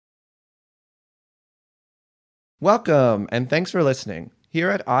Welcome, and thanks for listening. Here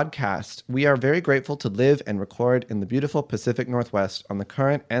at Oddcast, we are very grateful to live and record in the beautiful Pacific Northwest on the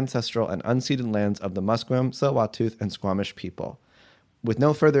current ancestral and unceded lands of the Musqueam, Tsleil-Waututh, and Squamish people. With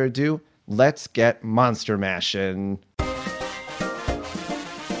no further ado, let's get monster mashing.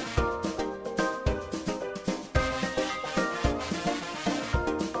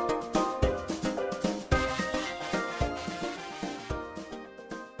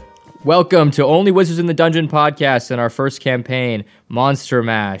 Welcome to Only Wizards in the Dungeon podcast and our first campaign, Monster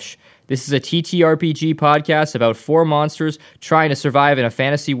Mash. This is a TTRPG podcast about 4 monsters trying to survive in a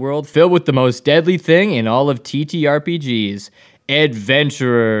fantasy world filled with the most deadly thing in all of TTRPGs,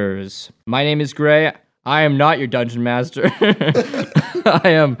 adventurers. My name is Gray. I am not your dungeon master.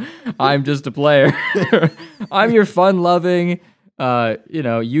 I'm just a player. I'm your fun-loving,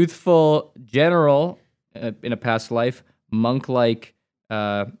 youthful general in a past life, monk-like,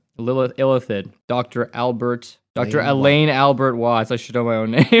 Illithid, Dr. Elaine Albert Watts. I should know my own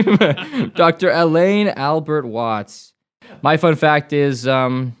name. Dr. Elaine Albert Watts. My fun fact is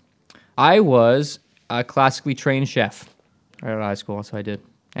I was a classically trained chef right out of high school, so I did.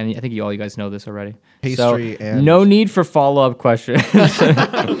 And I think all you guys know this already. Pastry and... No need for follow-up questions.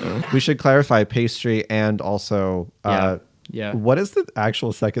 We should clarify pastry and also... Yeah. What is the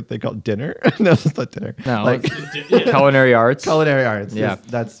actual second thing called? Dinner? No, it's not dinner. No, culinary arts. Culinary arts. Yeah,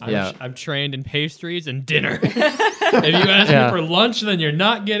 I'm trained in pastries and dinner. If you ask me for lunch, then you're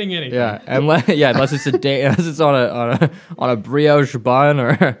not getting anything. Yeah, unless it's unless it's on a brioche bun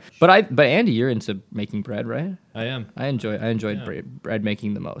or. But Andy, you're into making bread, right? I am. I enjoyed bread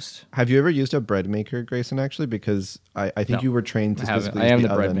making the most. Have you ever used a bread maker, Grayson? Actually, because I think you were trained to specifically. I am use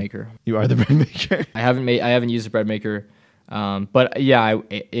the oven. bread maker. You are the bread maker. I haven't used a bread maker. But yeah,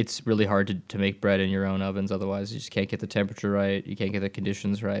 it's really hard to make bread in your own ovens. Otherwise, you just can't get the temperature right. You can't get the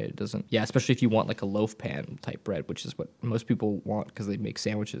conditions right. It doesn't. Yeah, especially if you want like a loaf pan type bread, which is what most people want because they make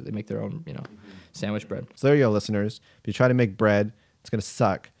sandwiches. They make their own, sandwich bread. So there you go, listeners. If you try to make bread, it's gonna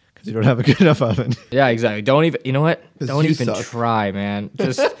suck because you don't have a good enough oven. Yeah, exactly. Don't even. You know what? Don't even suck. try, man.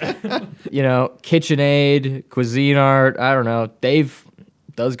 Just KitchenAid, Cuisinart. I don't know.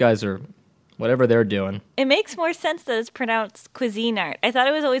 Those guys are. Whatever they're doing. It makes more sense that it's pronounced Cuisinart. I thought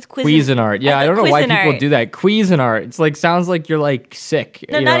it was always Cuisinart. Yeah, I don't know why people do that. Cuisinart. It's like, sounds like you're like sick.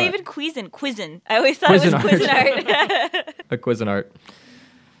 No, not even Cuisin. I always thought it was Cuisinart. A Cuisinart.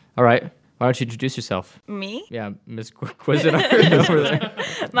 All right. Why don't you introduce yourself? Me? Yeah, Miss Cuisinart over there.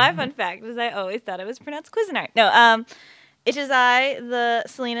 My fun fact was I always thought it was pronounced Cuisinart. No, it is I, the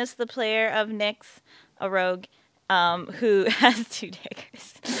Salinas, the player of Nyx, a rogue, who has 2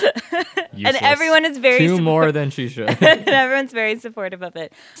 daggers. And everyone is very Two more than she should. And everyone's very supportive of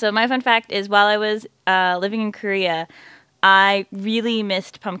it. So my fun fact is while I was living in Korea, I really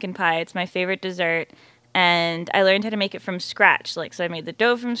missed pumpkin pie. It's my favorite dessert. And I learned how to make it from scratch. So I made the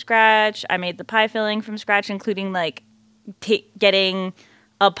dough from scratch. I made the pie filling from scratch, including getting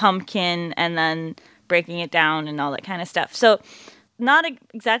a pumpkin and then breaking it down and all that kind of stuff. So not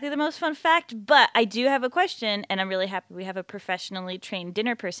exactly the most fun fact, but I do have a question, and I'm really happy we have a professionally trained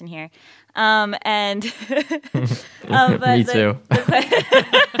dinner person here. Me too.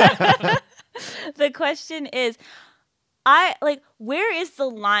 The question is, where is the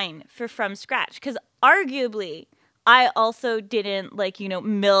line for from scratch? Because arguably, I also didn't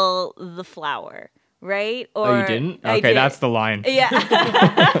mill the flour, right? Or you didn't? Okay, that's the line.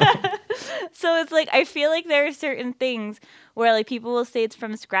 Yeah. So it's I feel like there are certain things where people will say it's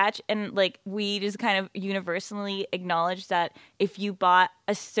from scratch, and we just kind of universally acknowledge that if you bought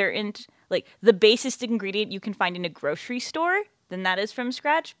a certain the basest ingredient you can find in a grocery store, then that is from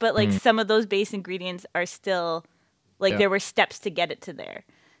scratch. But some of those base ingredients are still there were steps to get it to there.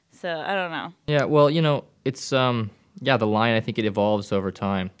 So I don't know. Yeah, well, it's the line, I think it evolves over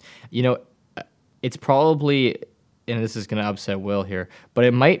time. It's probably, and this is going to upset Will here, but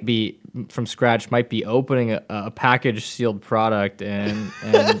it might be from scratch, might be opening a packaged sealed product and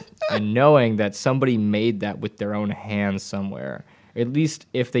knowing that somebody made that with their own hands somewhere. At least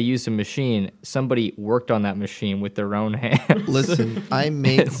if they use a machine, somebody worked on that machine with their own hands. Listen, I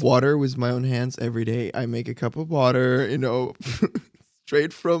make water with my own hands every day. I make a cup of water,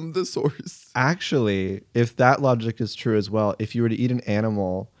 straight from the source. Actually, if that logic is true as well, if you were to eat an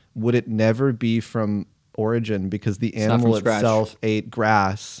animal, would it never be from origin because the animal itself ate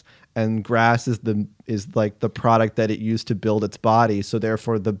grass, and grass is the product that it used to build its body, so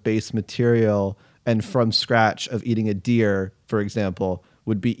therefore the base material and from scratch of eating a deer, for example,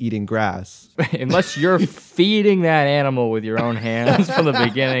 would be eating grass. Unless you're feeding that animal with your own hands from the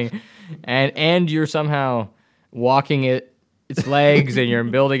beginning and you're somehow walking its legs and you're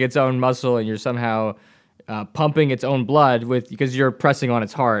building its own muscle and you're somehow pumping its own blood because you're pressing on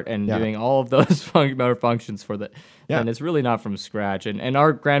its heart and doing all of those motor functions for the. Yeah. And it's really not from scratch. And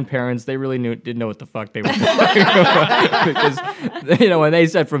our grandparents, they really didn't know what the fuck they were talking about. Because, when they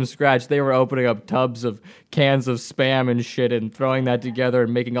said from scratch, they were opening up tubs of cans of Spam and shit and throwing that together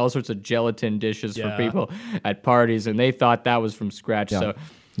and making all sorts of gelatin dishes for people at parties. And they thought that was from scratch. Yeah. So,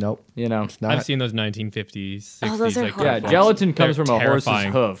 nope. It's not. I've seen those 1950s, 60s. Oh, those are gelatin comes from terrifying.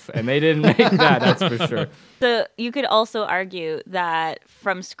 A horse's hoof. And they didn't make that, that's for sure. So you could also argue that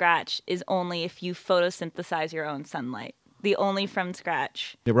from scratch is only if you photosynthesize your own sunlight. The only from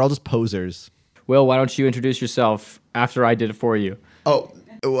scratch. Yeah, we're all just posers. Will, why don't you introduce yourself after I did it for you? Oh,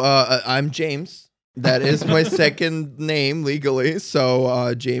 I'm James. That is my second name legally.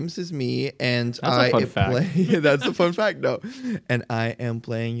 So James is me, and that's a fun fact. That's a fun fact, no. And I am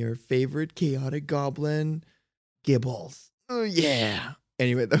playing your favorite chaotic goblin, Gibbles. Oh yeah.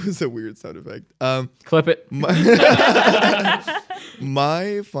 Anyway, that was a weird sound effect. Clip it.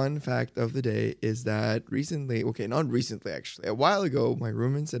 My fun fact of the day is that not recently actually, a while ago, my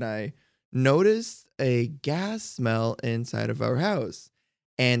roommates and I noticed a gas smell inside of our house.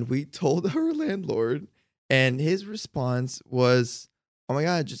 And we told our landlord, and his response was, oh my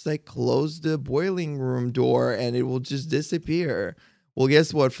God, just like close the boiling room door and it will just disappear. Well,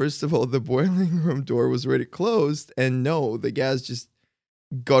 guess what? First of all, the boiling room door was already closed. And no, the gas just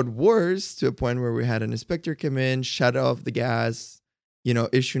got worse to a point where we had an inspector come in, shut off the gas,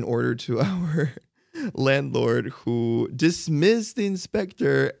 issue an order to our landlord, who dismissed the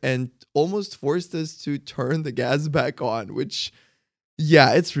inspector and almost forced us to turn the gas back on, which,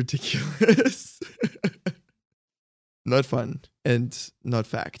 yeah, it's ridiculous. Not fun and not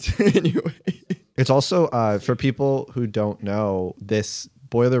fact. Anyway. It's also, for people who don't know, this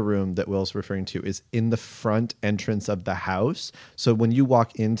boiler room that Will's referring to is in the front entrance of the house. So when you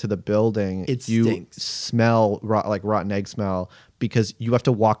walk into the building, you smell rotten egg smell because you have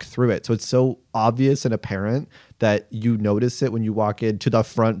to walk through it. So it's so obvious and apparent that you notice it when you walk into the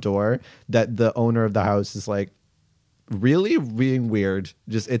front door that the owner of the house is like, really being weird.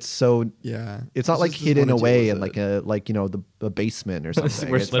 Just it's so it's not like hidden away in like a the basement or something.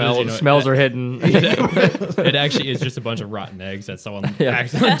 Where smells are hidden. It actually is just a bunch of rotten eggs that someone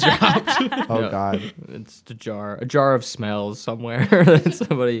accidentally dropped. Oh God, it's a jar of smells somewhere that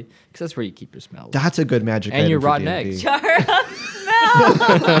somebody, because that's where you keep your smells. That's a good magic and item your for rotten D&D. eggs. Jar of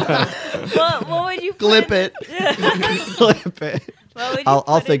smell. What would you clip it? Clip it.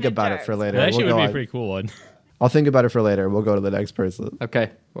 I'll think about it for later. That actually would be a pretty cool one. I'll think about it for later. We'll go to the next person.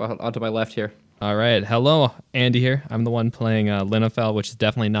 Okay. Well, on to my left here. All right. Hello, Andy here. I'm the one playing Linafel, which is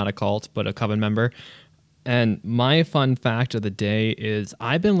definitely not a cult, but a coven member. And my fun fact of the day is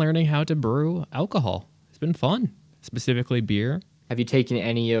I've been learning how to brew alcohol. It's been fun, specifically beer. Have you taken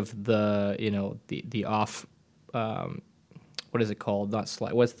any of the, the off, what is it called? Not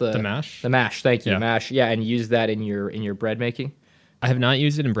slide. What's the mash? The mash. Thank you. Yeah. Mash. Yeah. And use that in your bread making? I have not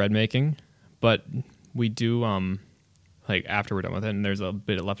used it in bread making, but we do after we're done with it, and there's a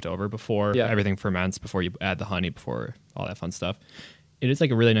bit left over before everything ferments, before you add the honey, before all that fun stuff. It is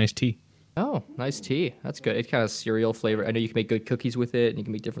like a really nice tea. Oh, nice tea. That's good. It's kind of cereal flavor. I know you can make good cookies with it, and you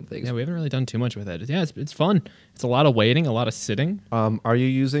can make different things. Yeah, we haven't really done too much with it. Yeah, it's fun. It's a lot of waiting, a lot of sitting. Are you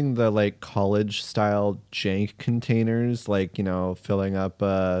using the college style jank containers, filling up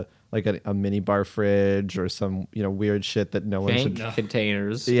like a mini bar fridge or some weird shit that no one should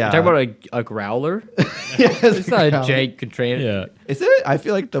containers? Yeah, you're talking about a growler. It's not a jank container. Yeah, is it? I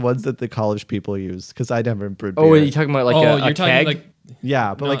feel like the ones that the college people use, because I never brewed beer. Oh, you're talking about a keg?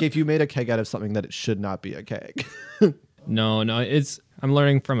 Yeah, but if you made a keg out of something that it should not be a keg. No, I'm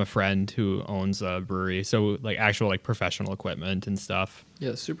learning from a friend who owns a brewery, so actual professional equipment and stuff.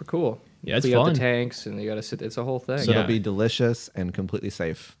 Yeah, super cool. Yeah, it's fun. fun. You got the tanks, and you got to sit. It's a whole thing. So it'll be delicious and completely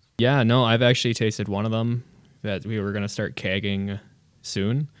safe. Yeah, no, I've actually tasted one of them that we were going to start kegging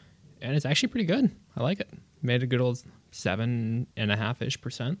soon, and it's actually pretty good. I like it. Made a good old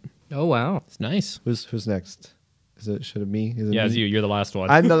 7.5%. Oh, wow. It's nice. Who's next? Should it be? Is it me? It's you. You're the last one.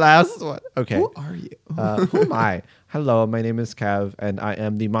 I'm the last one. Okay. Who are you? Who am I? Hello, my name is Kev, and I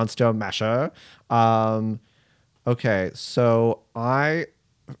am the Monster Masher. Okay, so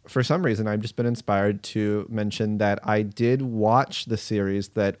for some reason, I've just been inspired to mention that I did watch the series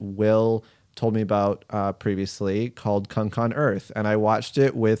that Will told me about previously called Kunk on Earth, and I watched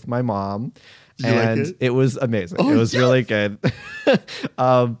it with my mom, and it was amazing. It was really good.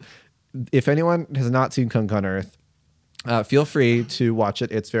 If anyone has not seen Kunk on Earth, feel free to watch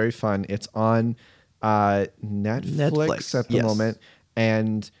it. It's very fun. It's on Netflix at the moment,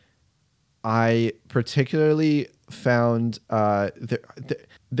 and I particularly found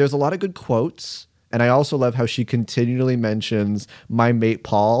there's a lot of good quotes, And I also love how she continually mentions my mate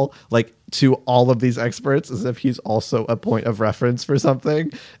Paul, like to all of these experts, as if he's also a point of reference for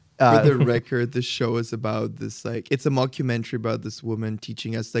something. For the record, the show is about this, like, it's a mockumentary about this woman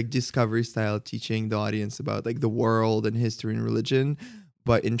teaching us, like, Discovery style, teaching the audience about, like, the world and history and religion,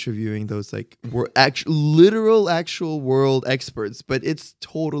 but interviewing those, like, literal actual world experts. But it's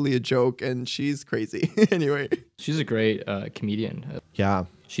totally a joke, and she's crazy. Anyway, she's a great comedian. Yeah,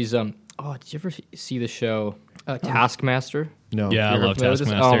 she's did you ever see the show Taskmaster? No. Yeah, I love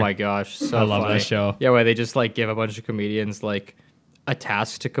Taskmaster. Oh my gosh, so I love funny. that show. Yeah, where they just like give a bunch of comedians like a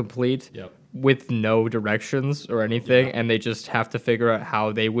task to complete with no directions or anything, and they just have to figure out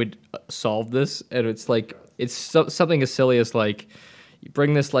how they would solve this. And it's like something as silly as like you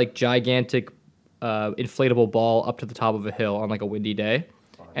bring this like gigantic inflatable ball up to the top of a hill on like a windy day,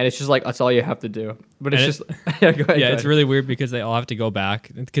 and it's just like that's all you have to do. But it's just go ahead. It's really weird because they all have to go back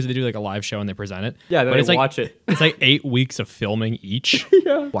because they do like a live show and they present it. Yeah, but they watch it. It's like 8 weeks of filming each.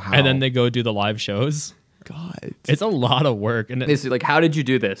 Yeah. Wow. And then they go do the live shows. God, it's a lot of work. And basically, like, how did you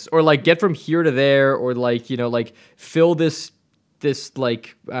do this? Or like get from here to there, or like, you know, like fill this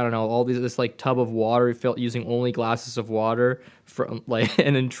like, I don't know, all this like tub of water filled using only glasses of water from like,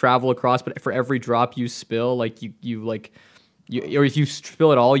 and then travel across. But for every drop you spill, like you or if you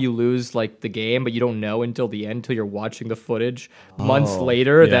spill it all, you lose like the game, but you don't know until the end, until you're watching the footage months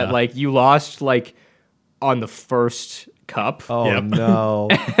later that like you lost like on the first cup. No.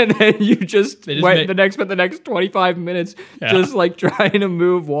 And then you just went the next 25 minutes just like trying to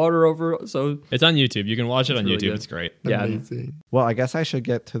move water over. So it's on YouTube. You can watch it on really YouTube. good. It's great. Yeah. amazing. Well, I guess I should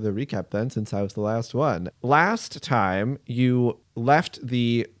get to the recap then, since I was the last one. Last time you left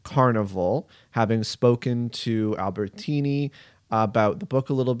the carnival, having spoken to Albertini about the book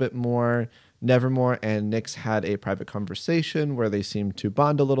a little bit more. Nevermore and Nyx had a private conversation where they seemed to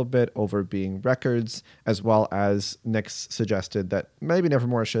bond a little bit over being records, as well as Nyx suggested that maybe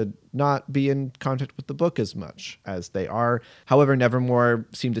Nevermore should not be in contact with the book as much as they are. However, Nevermore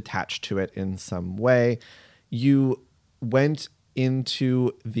seemed attached to it in some way. You went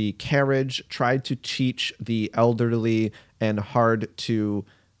into the carriage, tried to teach the elderly and hard to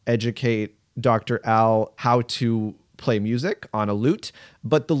educate Dr. Al how to play music on a lute,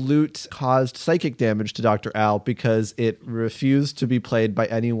 but the lute caused psychic damage to Dr. Al because it refused to be played by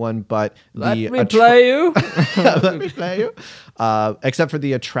anyone but Let me play you. Let me play you. Except for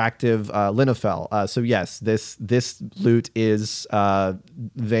the attractive Linafel. So yes, this lute is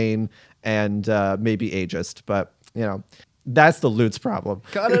vain and maybe ageist, but you know, that's the lute's problem.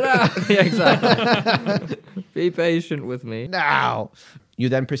 Cut it out. Yeah, exactly. Be patient with me. Now. You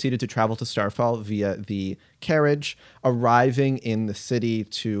then proceeded to travel to Starfall via the carriage, arriving in the city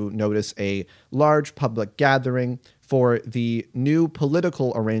to notice a large public gathering for the new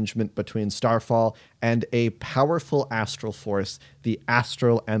political arrangement between Starfall and a powerful astral force, the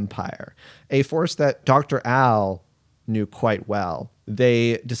Astral Empire, a force that Dr. Al knew quite well.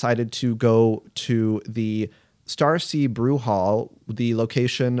 They decided to go to the Starsea Brew Hall, the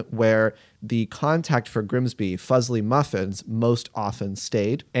location where the contact for Grimsby, Fuzzly Muffins, most often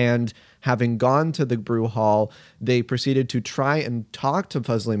stayed. And having gone to the brew hall, they proceeded to try and talk to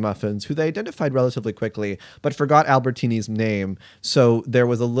Fuzzly Muffins, who they identified relatively quickly, but forgot Albertini's name. So there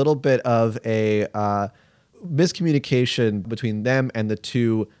was a little bit of a miscommunication between them and the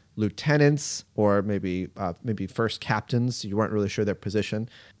two lieutenants, or maybe first captains. You weren't really sure their position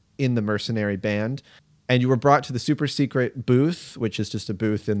in the mercenary band. And you were brought to the super secret booth, which is just a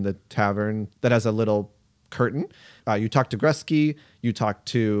booth in the tavern that has a little curtain. You talked to Grusky, you talked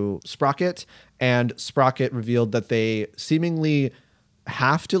to Sprocket, and Sprocket revealed that they seemingly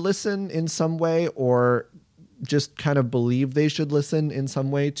have to listen in some way, or just kind of believe they should listen in some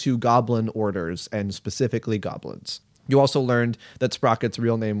way to goblin orders, and specifically goblins. You also learned that Sprocket's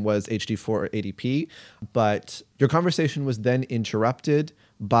real name was HD480P, but your conversation was then interrupted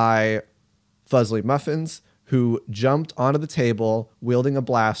by Fuzzly Muffins, who jumped onto the table wielding a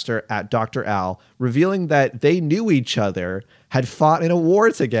blaster at Dr. Al, revealing that they knew each other, had fought in a war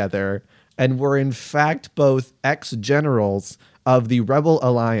together, and were in fact both ex-generals of the Rebel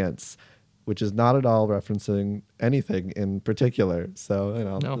Alliance, which is not at all referencing anything in particular. So, you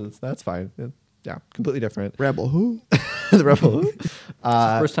know, that's fine. Yeah, completely different. Rebel who? The Rebel who? It's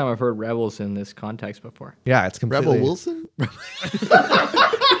the first time I've heard rebels in this context before. Yeah, it's completely... Rebel Wilson?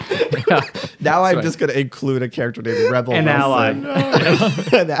 Now I'm just going to include a character named Rebel An Wilson.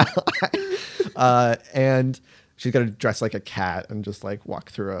 ally. An ally. And she's going to dress like a cat and just like walk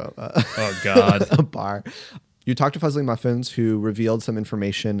through Oh, God. a bar. You talked to Fuzzly Muffins, who revealed some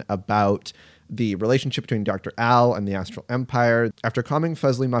information about the relationship between Dr. Al and the Astral Empire. After calming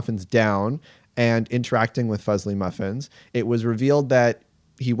Fuzzly Muffins down and interacting with Fuzzly Muffins, it was revealed that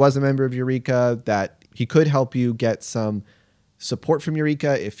he was a member of Eureka, that he could help you get some support from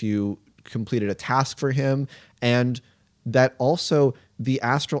Eureka if you completed a task for him, and that also the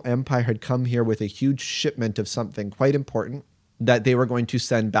Astral Empire had come here with a huge shipment of something quite important that they were going to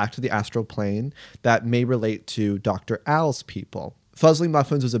send back to the astral plane that may relate to Dr. Al's people. Fuzzly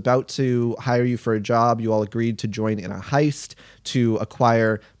Muffins was about to hire you for a job. You all agreed to join in a heist to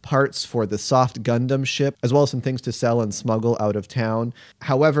acquire parts for the soft Gundam ship, as well as some things to sell and smuggle out of town.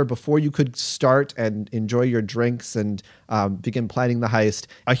 However, before you could start and enjoy your drinks and begin planning the heist,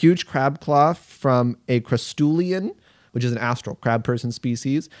 a huge crab claw from a Crustulian, which is an astral crab person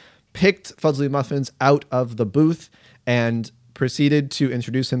species, picked Fuzzly Muffins out of the booth and proceeded to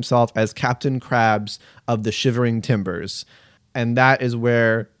introduce himself as Captain Krabs of the Shivering Timbers. And that is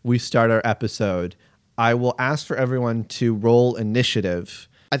where we start our episode. I will ask for everyone to roll initiative.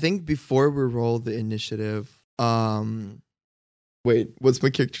 I think before we roll the initiative, wait, what's my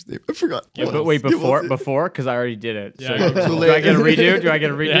character's name? I forgot. Yeah, but wait, before, because I already did it. Yeah. So do I get a redo? Do I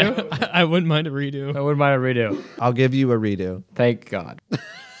get a redo? Yeah, I wouldn't mind a redo. I wouldn't mind a redo. I'll give you a redo. Thank God.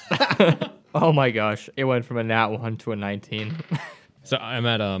 Oh my gosh. It went from a nat 1 to a 19. So I'm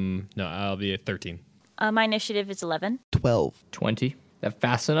at, no, I'll be at 13. My initiative is 11. 12. 20. That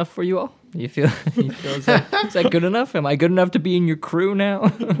fast enough for you all? You feel is that good enough? Am I good enough to be in your crew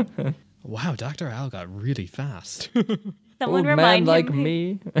now? Wow, Dr. Al got really fast. Someone Old remind man like him.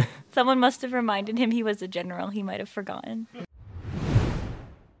 me. Someone must have reminded him he was a general. He might have forgotten.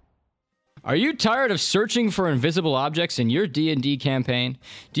 Are you tired of searching for invisible objects in your D&D campaign?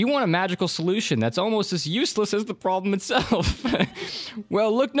 Do you want a magical solution that's almost as useless as the problem itself?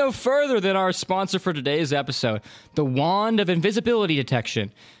 Well, look no further than our sponsor for today's episode, the Wand of Invisibility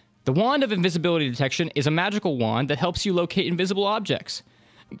Detection. The Wand of Invisibility Detection is a magical wand that helps you locate invisible objects.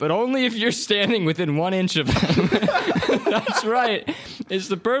 But only if you're standing within 1 inch of them. That's right. It's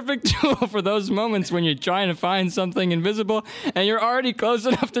the perfect tool for those moments when you're trying to find something invisible and you're already close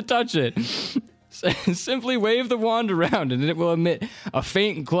enough to touch it. Simply wave the wand around and it will emit a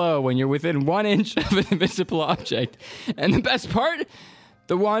faint glow when you're within 1 inch of an invisible object. And the best part?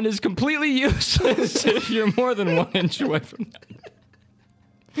 The wand is completely useless if you're more than 1 inch away from them.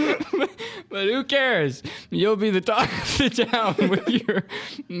 But who cares? You'll be the talk of the town with your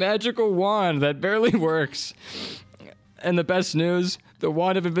magical wand that barely works. And the best news, the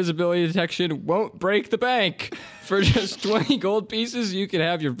Wand of Invisibility Detection won't break the bank. For just 20 gold pieces, you can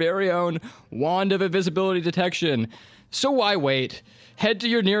have your very own Wand of Invisibility Detection. So why wait? Head to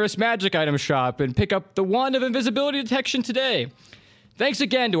your nearest magic item shop and pick up the Wand of Invisibility Detection today. Thanks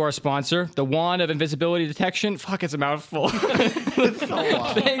again to our sponsor, the Wand of Invisibility Detection. Fuck, it's a mouthful. It's so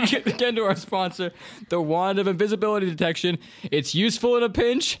long. Thank you again to our sponsor, the Wand of Invisibility Detection. It's useful in a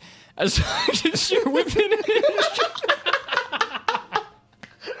pinch, as long as you're within an inch.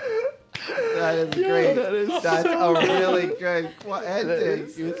 That is great. That's a really good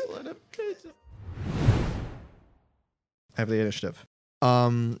ending. I have the initiative.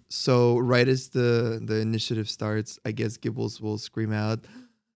 So right as the initiative starts, I guess Gibbles will scream out,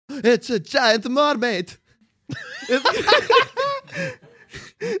 "It's a giant mermaid!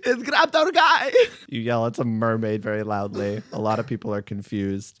 It's grabbed our guy!" You yell, "It's a mermaid," very loudly. A lot of people are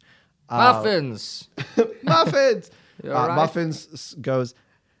confused. Muffins. Muffins! You all right? Muffins goes,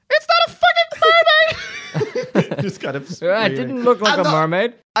 "It's not a fucking mermaid!" Just kind of It screaming. didn't look like a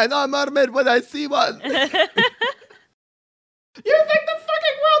mermaid. I know a mermaid when I see one. You think the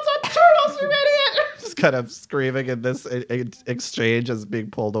fucking world's on turtles, you idiot! Just kind of screaming in this exchange as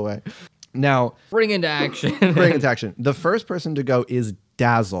being pulled away. Now, Bring into action. bring into action. The first person to go is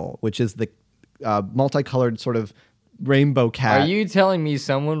Dazzle, which is the multicolored sort of rainbow cat. Are you telling me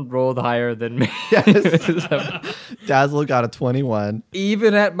someone rolled higher than me? Yes. Dazzle got a 21.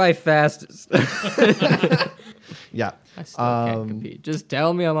 Even at my fastest. Yeah. I still can't compete. Just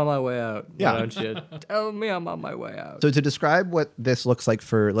tell me I'm on my way out. Yeah. Why don't you? Tell me I'm on my way out. So to describe what this looks like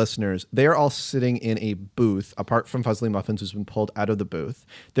for listeners, they're all sitting in a booth, apart from Fuzzly Muffins, who's been pulled out of the booth.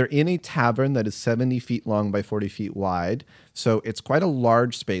 They're in a tavern that is 70 feet long by 40 feet wide. So it's quite a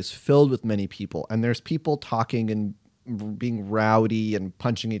large space filled with many people. And there's people talking and being rowdy and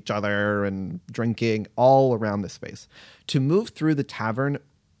punching each other and drinking all around this space. To move through the tavern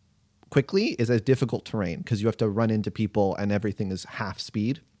quickly is a difficult terrain because you have to run into people and everything is half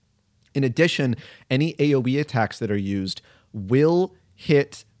speed. In addition, any AoE attacks that are used will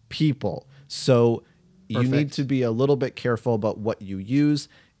hit people. So you need to be a little bit careful about what you use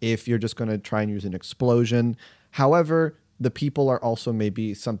if you're just going to try and use an explosion. However, the people are also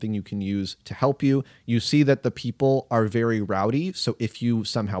maybe something you can use to help you. You see that the people are very rowdy. So if you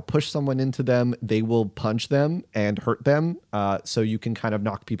somehow push someone into them, they will punch them and hurt them. So you can kind of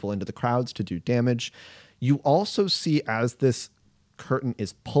knock people into the crowds to do damage. You also see, as this curtain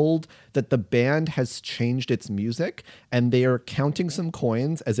is pulled, that the band has changed its music, and they are counting some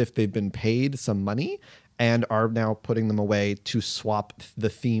coins as if they've been paid some money and are now putting them away to swap the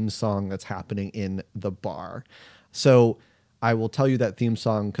theme song that's happening in the bar. So I will tell you that theme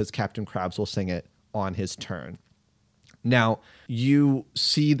song because Captain Krabs will sing it on his turn. Now, you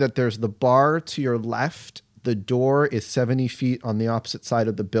see that there's the bar to your left. The door is 70 feet on the opposite side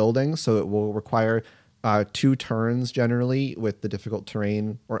of the building, so it will require 2 turns generally with the difficult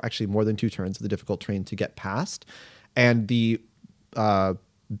terrain, or actually more than 2 turns of the difficult terrain to get past. And the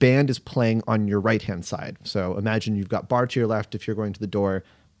band is playing on your right-hand side. So imagine you've got bar to your left if you're going to the door,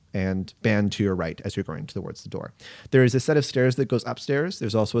 and band to your right as you're going towards the door. There is a set of stairs that goes upstairs.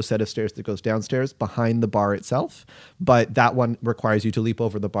 There's also a set of stairs that goes downstairs behind the bar itself, but that one requires you to leap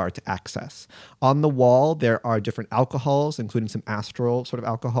over the bar to access. On the wall, there are different alcohols, including some astral sort of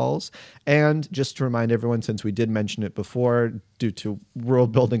alcohols. And just to remind everyone, since we did mention it before, due to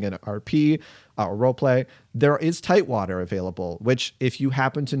world building and RP, or roleplay, there is tight water available, which if you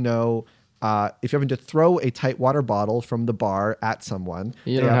happen to know, if you happen to throw a tight water bottle from the bar at someone...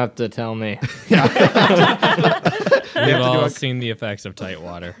 You don't have to tell me. We've all seen the effects of tight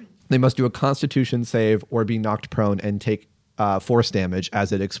water. They must do a constitution save or be knocked prone and take force damage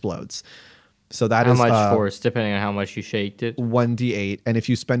as it explodes. So that how is... How much force, depending on how much you shaked it? 1d8. And if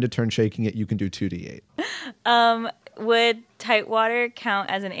you spend a turn shaking it, you can do 2d8. Would tight water count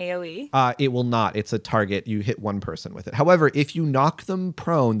as an AoE? It will not. It's a target. You hit one person with it. However, if you knock them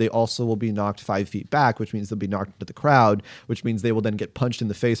prone, they also will be knocked 5 feet back, which means they'll be knocked into the crowd, which means they will then get punched in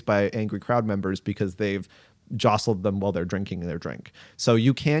the face by angry crowd members because they've jostled them while they're drinking their drink. So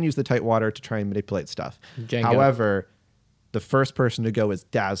you can use the tight water to try and manipulate stuff. Jenga. However, the first person to go is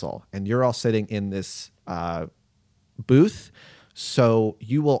Dazzle, and you're all sitting in this booth. So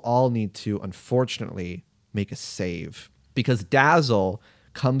you will all need to, unfortunately, make a save, because Dazzle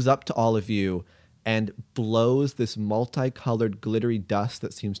comes up to all of you and blows this multicolored glittery dust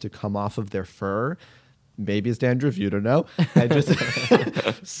that seems to come off of their fur. Maybe it's dandruff, you don't know. And just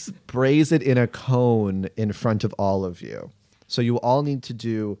sprays it in a cone in front of all of you. So you all need to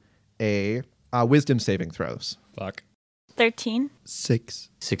do a wisdom saving throws. Fuck. 13. 6.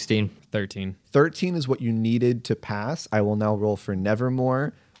 16. 13. 13 is what you needed to pass. I will now roll for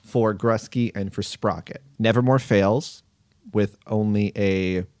Nevermore, for Grusky, and for Sprocket. Nevermore fails with only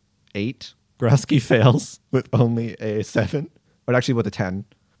a 8. Grusky fails with only a 7. Or actually with a 10.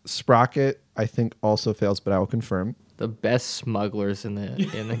 Sprocket, I think, also fails, but I will confirm. The best smugglers in the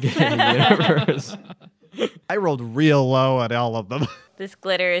universe. I rolled real low at all of them. This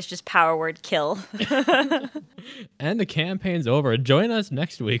glitter is just power word kill. And the campaign's over. Join us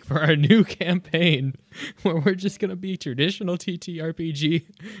next week for our new campaign where we're just going to be traditional TTRPG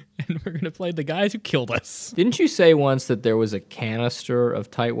and we're going to play the guys who killed us. Didn't you say once that there was a canister of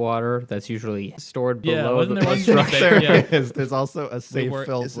tight water that's usually stored below the structure? There's also a safe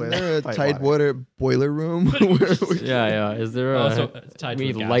filled Isn't with there a tight water boiler room? Yeah. Is there Also, it's tied to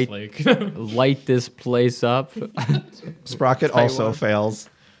a gas lake. light this place up? Sprocket also fails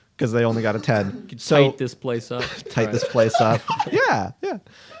because they only got a 10. Tight this place up. Tight this place up. Yeah.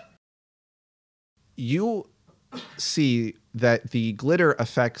 You see that the glitter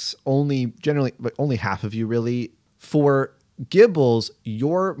affects only half of you, really. For Gibbles,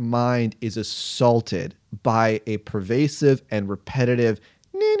 your mind is assaulted by a pervasive and repetitive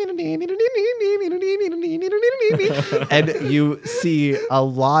and you see a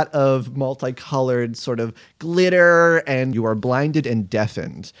lot of multicolored sort of glitter, and you are blinded and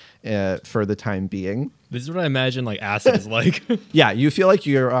deafened for the time being. This is what I imagine like acid is like. Yeah, you feel like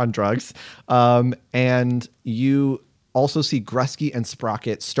you're on drugs. And you also see Grusky and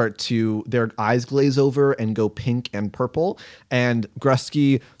Sprocket start to, their eyes glaze over and go pink and purple. And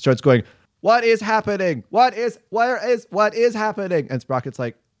Grusky starts going, "What is happening? What is happening?" And Sprocket's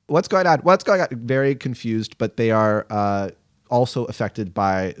like, What's going on? Very confused, but they are also affected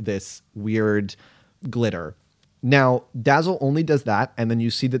by this weird glitter. Now, Dazzle only does that, and then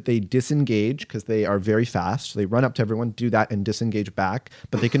you see that they disengage because they are very fast. So they run up to everyone, do that, and disengage back.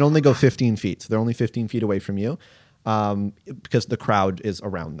 But they can only go 15 feet. So they're only 15 feet away from you because the crowd is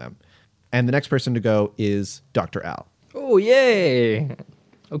around them. And the next person to go is Dr. Al. Oh, yay.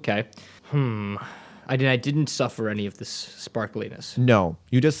 Okay. I didn't suffer any of this sparkliness. No.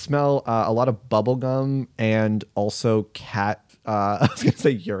 You just smell a lot of bubble gum and also cat I was going to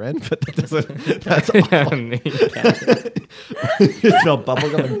say urine, but that doesn't. That's awful. You smell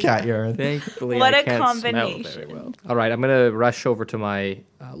bubblegum and cat urine. Thankfully, What I a can't combination. smell very well. All right, I'm gonna rush over to my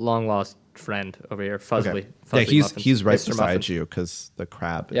long lost friend over here, Fuzzly. Yeah, Fuzzly he's right Mr. beside Muffin. you because the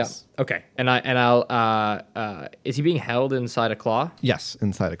crab is. Yeah. Okay. And I'll. Is he being held inside a claw? Yes,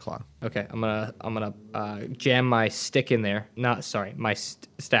 inside a claw. Okay. I'm gonna jam my stick in there. My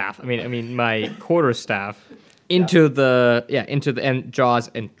staff. I mean my quarter staff into the end jaws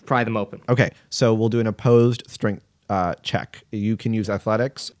and pry them open. Okay, so we'll do an opposed strength check. You can use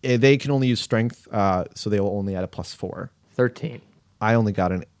athletics. They can only use strength, so they will only add a +4. 13. I only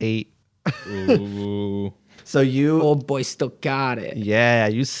got an 8. Ooh. So you, Old boy still got it. yeah,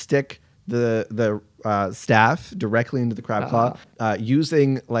 you stick the staff directly into the crab claw,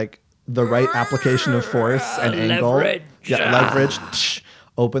 using like the right application of force and angle. Leverage. Yeah, leverage.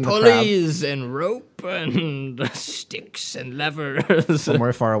 Open the crab. Pulleys and rope and sticks and levers.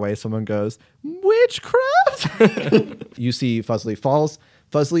 Somewhere far away, someone goes, witchcraft! You see Fuzzly falls.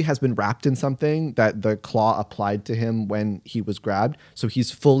 Fuzzly has been wrapped in something that the claw applied to him when he was grabbed. So he's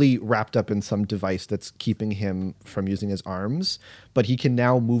fully wrapped up in some device that's keeping him from using his arms. But he can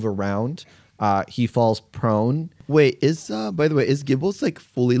now move around. He falls prone. Wait, by the way, is Gibbles like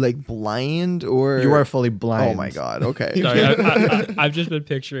fully like blind or? You are fully blind. Oh my god. Okay. Sorry, I've just been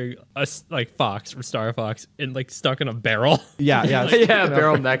picturing us like Fox from Star Fox in like stuck in a barrel. Yeah, yeah. Yeah,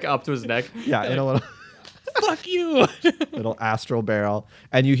 barrel neck up to his neck. Yeah, in a little... Fuck you. little astral barrel,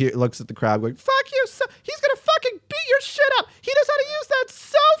 and you hear looks at the crowd going, "Fuck you! So he's gonna fucking beat your shit up. He knows how to use that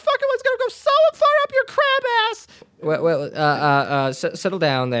so fucking well. He's gonna go so far up your crab ass." Settle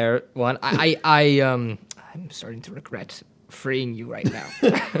down there, one. I'm starting to regret freeing you right now.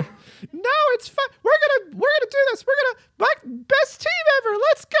 No, it's fine. We're gonna do this. Best team ever.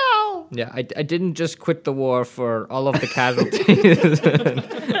 Let's go. Yeah, I didn't just quit the war for all of the casualties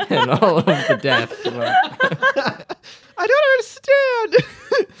and all of the death. I don't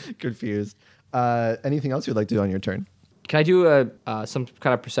understand. Confused. Anything else you'd like to do on your turn? Can I do some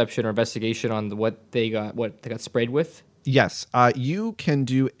kind of perception or investigation on what they got sprayed with? Yes. You can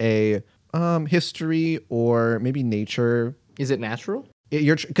do a history or maybe nature. Is it natural?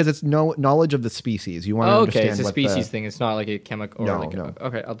 Because it's no knowledge of the species. You want to Okay, understand it's a what species thing. It's not like a chemical. No, like no.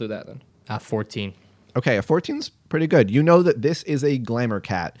 Okay, I'll do that then. 14. Okay, a 14's pretty good. You know that this is a glamour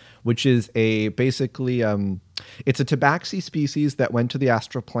cat, which is basically it's a tabaxi species that went to the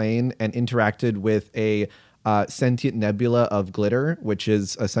astral plane and interacted with a sentient nebula of glitter, which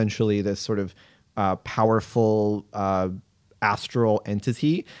is essentially this sort of powerful astral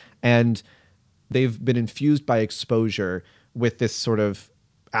entity, and they've been infused by exposure with this sort of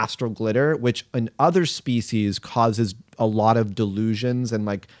astral glitter, which in other species causes a lot of delusions and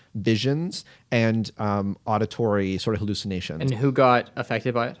like visions and auditory sort of hallucinations. And who got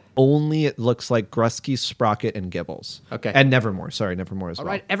affected by it? Only it looks like Grusky, Sprocket, and Gibbles. Okay. And Nevermore. Sorry, Nevermore as well.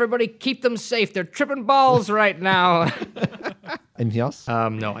 All right, everybody keep them safe. They're tripping balls right now. Anything else?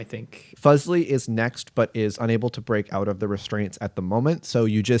 No, I think. Fuzzly is next, but is unable to break out of the restraints at the moment. So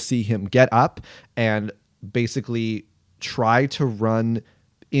you just see him get up and basically try to run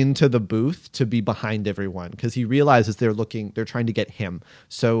into the booth to be behind everyone because he realizes they're trying to get him.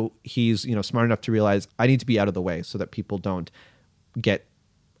 So he's, smart enough to realize I need to be out of the way so that people don't get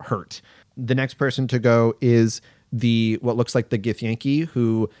hurt. The next person to go is what looks like the Githyanki,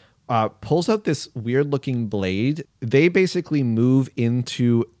 who pulls out this weird looking blade. They basically move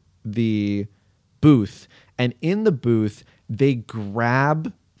into the booth, and in the booth they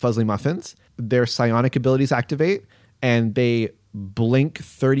grab Fuzzly Muffins. Their psionic abilities activate, and they blink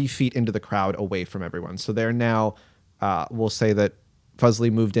 30 feet into the crowd away from everyone. So they're now, we'll say that Fuzzly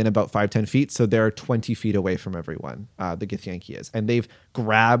moved in about 5-10 feet, so they're 20 feet away from everyone, the Githyanki is. And they've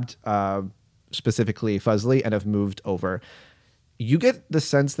grabbed specifically Fuzzly and have moved over. You get the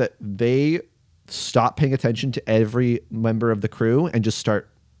sense that they stop paying attention to every member of the crew and just start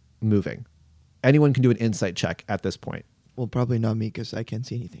moving. Anyone can do an insight check at this point. Well, probably not me because I can't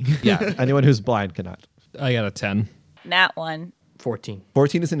see anything. Yeah, anyone who's blind cannot. I got a 10. Nat 1. 14.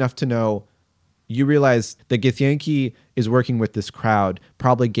 14 is enough to know. You realize the Githyanki is working with this crowd,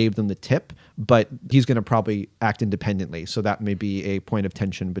 probably gave them the tip, but he's going to probably act independently. So that may be a point of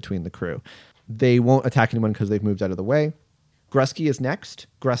tension between the crew. They won't attack anyone because they've moved out of the way. Grusky is next.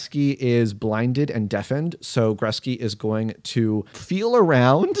 Grusky is blinded and deafened, so Grusky is going to feel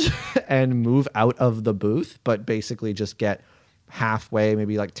around and move out of the booth, but basically just get halfway,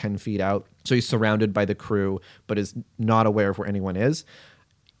 maybe like 10 feet out. So he's surrounded by the crew, but is not aware of where anyone is.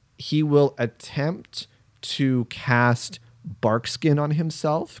 He will attempt to cast Barkskin on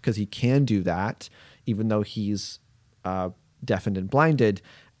himself, because he can do that, even though he's deafened and blinded,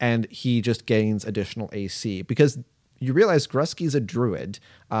 and he just gains additional AC because you realize Grusky's a druid.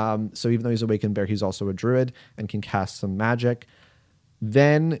 So even though he's a Awakened Bear, he's also a druid and can cast some magic.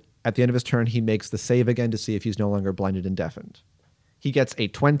 Then at the end of his turn, he makes the save again to see if he's no longer blinded and deafened. He gets a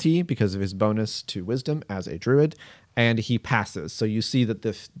 20 because of his bonus to wisdom as a druid, and he passes. So you see that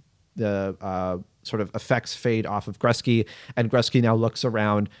the sort of effects fade off of Grusky, and Grusky now looks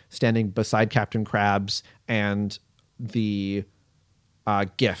around, standing beside Captain Krabs and the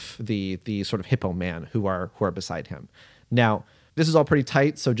Gif, the sort of hippo man who are beside him. Now, this is all pretty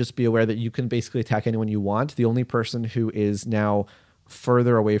tight, so just be aware that you can basically attack anyone you want. The only person who is now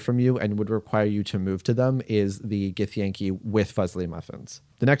further away from you and would require you to move to them is the Githyanki with Fuzzly Muffins.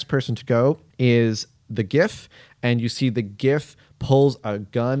 The next person to go is the Gif, and you see the Gif pulls a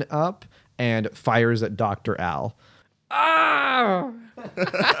gun up and fires at Dr. Al. Ah!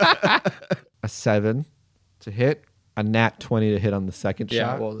 A 7 to hit, a nat 20 to hit on the second shot.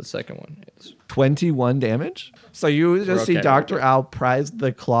 Yeah, well, the second one is 21 damage. So you just see Dr. Al prise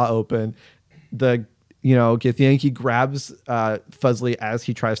the claw open. The Githyanki grabs Fuzzly as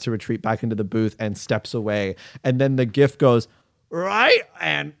he tries to retreat back into the booth and steps away. And then the Gif goes, right?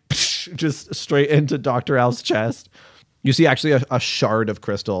 And just straight into Dr. Al's chest. You see actually a shard of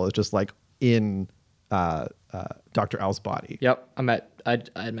crystal is just like in Dr. Al's body. Yep, I'm at 9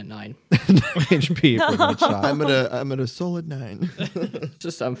 HP for that shot. I'm at a solid 9.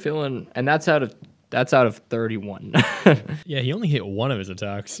 Just I'm feeling, and that's out of 31. Yeah, he only hit one of his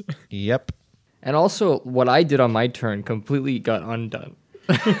attacks. Yep. And also, what I did on my turn completely got undone.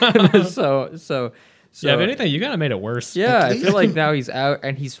 So yeah, if anything, you kind of made it worse. Yeah, I feel like now he's out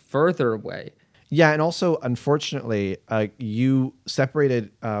and he's further away. Yeah, and also, unfortunately, you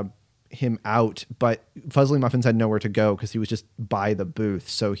separated him out, but Fuzzly Muffins had nowhere to go because he was just by the booth,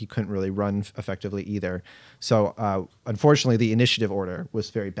 so he couldn't really run effectively either. So, unfortunately, the initiative order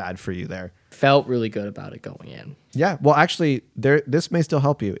was very bad for you there. Felt really good about it going in. Yeah, well, actually, this may still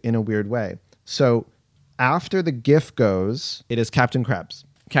help you in a weird way. So, after the Gif goes, it is Captain Krabs.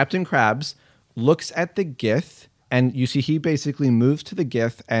 Captain Krabs looks at the Gith, and you see he basically moves to the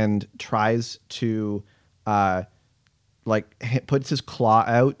Gith and tries to puts his claw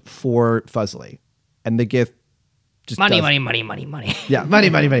out for Fuzzly. And the Gith just money. Yeah, money.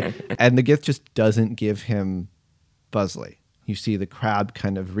 And the Gith just doesn't give him Fuzzly. You see the crab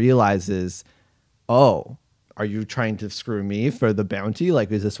kind of realizes, oh, are you trying to screw me for the bounty?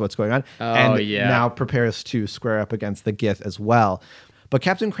 Like, is this what's going on? Oh, and yeah. now prepares to square up against the Gith as well. But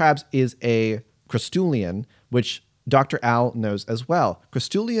Captain Krabs is a Crustulian, which Dr. Al knows as well.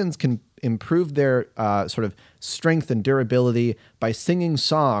 Crustulians can improve their sort of strength and durability by singing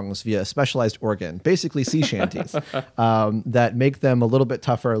songs via a specialized organ, basically sea shanties, that make them a little bit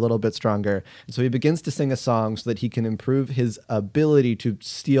tougher, a little bit stronger. And so he begins to sing a song so that he can improve his ability to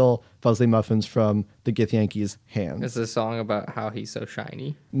steal Fuzzly Muffins from the Githyanki's hands. It's a song about how he's so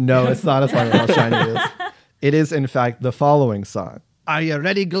shiny. No, it's not a song about how shiny he is. It is, in fact, the following song. Are you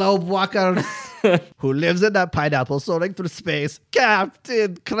ready, globe walkers? Who lives in that pineapple soaring through space?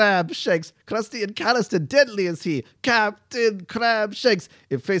 Captain Crab shakes. Crusty and callous and deadly is he. Captain Crab shakes.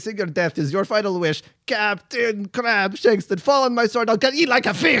 If facing your death is your final wish, Captain Crab shakes. Then fall on my sword, I'll get eat like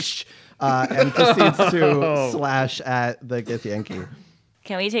a fish. And proceeds to slash at the Githyanki.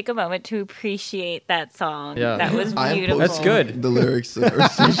 Can we take a moment to appreciate that song? Yeah. That was beautiful. That's good. The lyrics are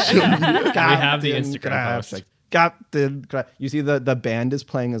so We have the Instagram post. Captain Crab. You see the band is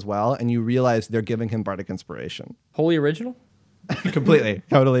playing as well, and you realize they're giving him bardic inspiration. Wholly original? Completely.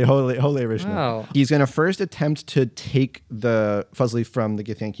 Totally. Wholly original. Wow. He's going to first attempt to take the Fuzzly from the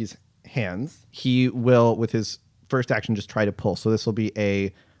Githyanki's hands. He will, with his first action, just try to pull. So this will be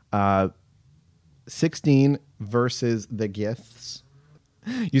a 16 versus the Giths.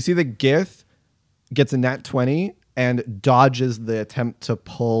 You see the Gith gets a nat 20 and dodges the attempt to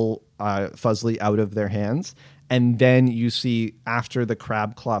pull Fuzzly out of their hands. And then you see, after the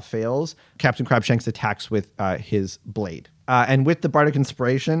crab claw fails, Captain Crabshanks attacks with his blade. And with the bardic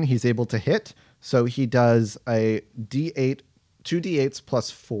inspiration, he's able to hit. So he does a D8, 2d8s plus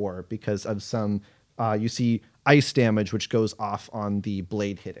 4 because of some, you see, ice damage, which goes off on the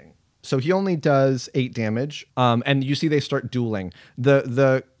blade hitting. So he only does 8 damage. And you see they start dueling.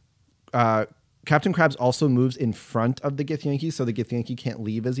 The Captain Krabs also moves in front of the Githyanki, so the Githyanki can't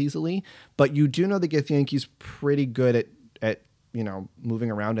leave as easily. But you do know the Githyanki's pretty good at moving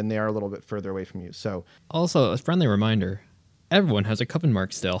around, and they are a little bit further away from you. So Also, a friendly reminder, everyone has a coven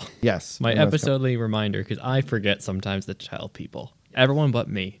mark still. yes, My episodely reminder, because I forget sometimes to tell people. Everyone but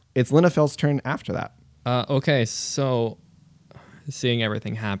me. it's Linnefeld's turn after that. Okay, so seeing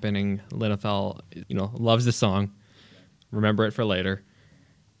everything happening, Linnefeld, loves the song. remember it for later.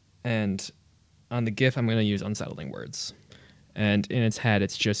 And on the GIF, I'm going to use unsettling words. And in its head,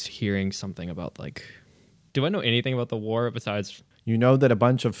 it's just hearing something about, like, do I know anything about the war besides... You know that a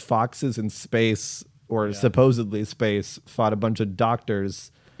bunch of foxes in space, or supposedly space, fought a bunch of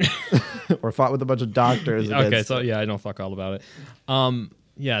doctors, or fought with a bunch of doctors. Okay, so yeah, I know fuck all about it.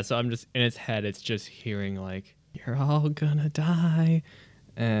 Yeah, so I'm just, in its head, it's just hearing, like, you're all gonna die.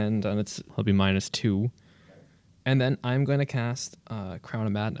 And it'll be -2. And then I'm going to cast Crown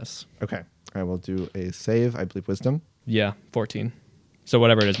of Madness. Okay. I will do a save, I believe wisdom. Yeah, 14. So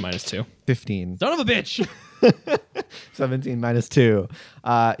whatever it is, -2. 15. Son of a bitch! 17 -2.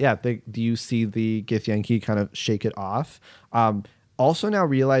 Yeah, do you see the Githyanki kind of shake it off? Also now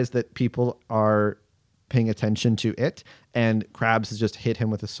realize that people are paying attention to it, and Krabs has just hit him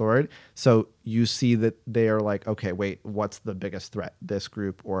with a sword. So you see that they are like, okay, wait, what's the biggest threat? This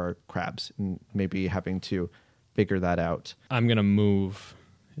group or Krabs? And maybe having to figure that out. I'm going to move,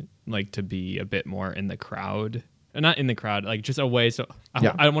 like, to be a bit more in the crowd. Not in the crowd, like, just away. So I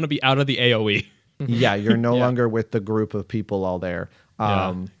don't want to be out of the AoE. Yeah, you're no longer with the group of people all there.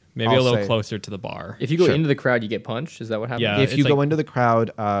 Maybe a little closer to the bar. If you go into the crowd, you get punched. Is that what happens? Yeah, if you go into the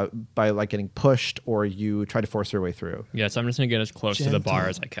crowd by like getting pushed, or you try to force your way through. Yeah, so I'm just going to get as close to the bar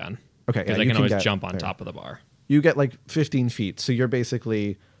as I can. Okay, because I can always jump on top of the bar. You get like 15 feet, so you're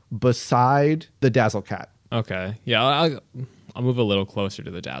basically beside the Dazzle Cat. Okay, yeah, I'll move a little closer to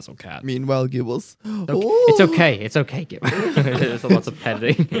the Dazzle Cat. Meanwhile, Gibbles. It's okay. It's okay, Gibbles. There's lots of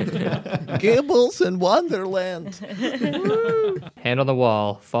petting. Gibbles in Wonderland. Hand on the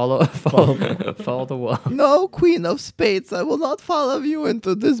wall. Follow the wall. No, Queen of Spades, I will not follow you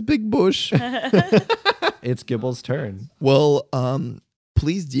into this big bush. It's Gibbles' turn. Well,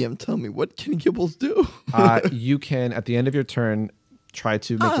 please, DM, tell me, what can Gibbles do? You can, at the end of your turn, try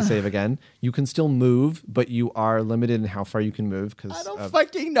to make the save again. You can still move, but you are limited in how far you can move. I don't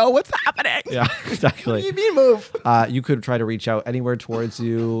fucking know what's happening. Yeah, exactly. What do you mean move? You could try to reach out anywhere towards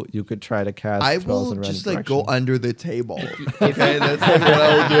you. You could try to cast I spells will in just random like go direction. under the table. Okay, that's like what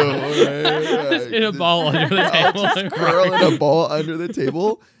I'll do. Okay? Just in a ball under the table. Just curl in a ball under the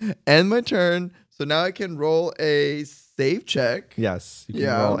table. End my turn. So now I can roll a save check. Yes, you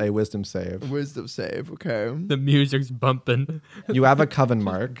can roll a wisdom save. Wisdom save, okay. The music's bumping. You have a coven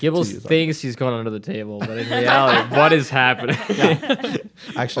mark. Gibbles thinks he's going under the table, but in reality, what is happening?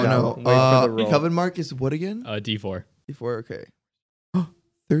 Actually, Oh no. no. Coven mark is what again? D4. D4, okay.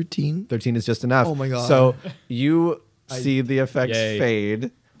 13? 13 is just enough. Oh my God. So you see the effects Yay.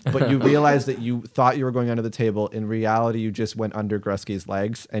 fade, but you realize that you thought you were going under the table. In reality, you just went under Grusky's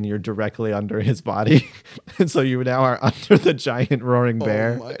legs, and you're directly under his body. And so you now are under the giant roaring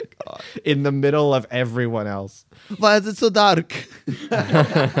bear. Oh my God. In the middle of everyone else. Why is it so dark?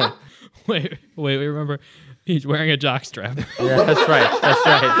 Wait, remember, he's wearing a jockstrap. Yeah,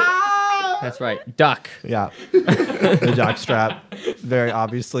 that's right. Duck. Yeah. The jockstrap, very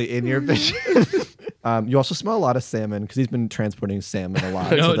obviously in your vision. You also smell a lot of salmon, because he's been transporting salmon a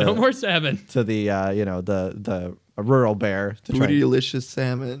lot. No more salmon. To the the rural bear. To try. Bootylicious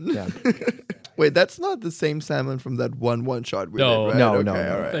salmon. Yeah. Wait, that's not the same salmon from that one shot we No. did, right? No, Okay, no.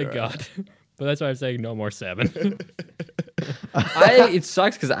 all right, Thank all right. God. But that's why I'm saying no more salmon. It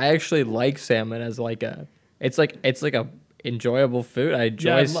sucks because I actually like salmon as like a. It's like a enjoyable food. I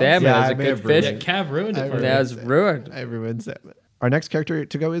enjoy I love salmon salmon. as a I may good have ruined fish. Yeah, Cav ruined it for me. That's ruined. I ruined salmon. Our next character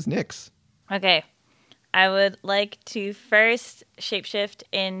to go is Nyx. Okay. I would like to first shapeshift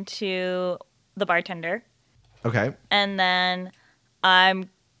into the bartender. Okay. And then I'm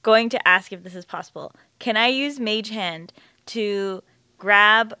going to ask if this is possible. Can I use Mage Hand to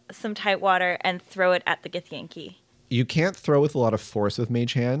grab some tight water and throw it at the Githyanki? You can't throw with a lot of force with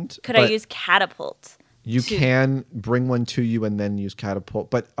Mage Hand. Could I but use Catapult? You can bring one to you and then use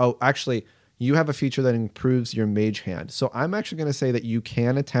Catapult. But, actually, you have a feature that improves your Mage Hand. So I'm actually going to say that you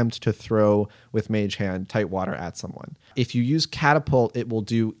can attempt to throw with Mage Hand tight water at someone. If you use Catapult, it will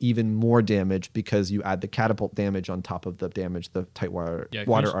do even more damage because you add the Catapult damage on top of the damage the tight water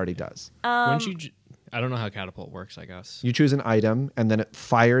already does. I don't know how catapult works, I guess. You choose an item, and then it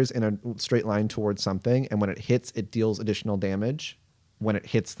fires in a straight line towards something, and when it hits, it deals additional damage when it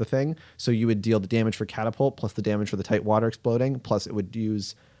hits the thing. So you would deal the damage for Catapult, plus the damage for the tight water exploding, plus it would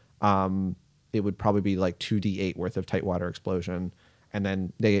use... it would probably be like 2d8 worth of tight water explosion, and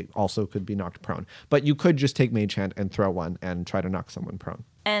then they also could be knocked prone. But you could just take Mage Hand and throw one and try to knock someone prone.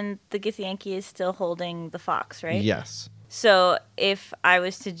 And the Githyanki is still holding the fox, right? Yes. So if I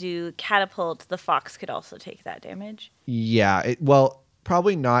was to do Catapult, the fox could also take that damage? Yeah. Well,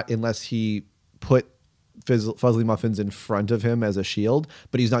 probably not unless he put Fuzzly Muffins in front of him as a shield,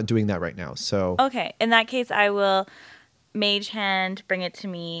 but he's not doing that right now. So Okay. In that case, I will Mage Hand, bring it to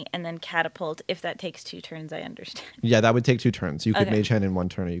me, and then catapult. If that takes 2 turns, I understand. Yeah, that would take 2 turns. You could Mage Hand in 1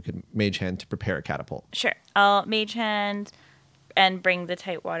 turn, or you could Mage Hand to prepare a catapult. Sure. I'll Mage Hand and bring the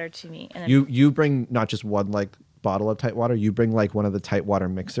tight water to me. And then You bring not just one like bottle of tight water, you bring like one of the tight water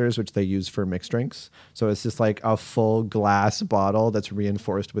mixers, which they use for mixed drinks. So it's just like a full glass bottle that's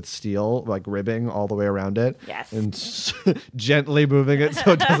reinforced with steel, like ribbing all the way around it. Yes. And gently moving it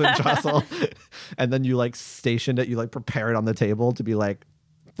so it doesn't jostle. And then you like station it, you like prepare it on the table to be like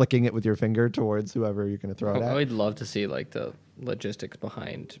flicking it with your finger towards whoever you're going to throw it at. I would love to see like the logistics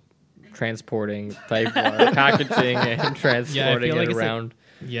behind transporting tight water, packaging and transporting it around.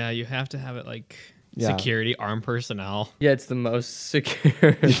 You have to have it like security, armed personnel. Yeah, it's the most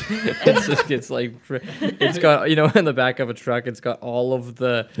secure. it's like it's got in the back of a truck. It's got all of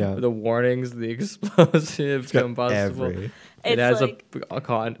the warnings, the explosive, combustible. It has like, a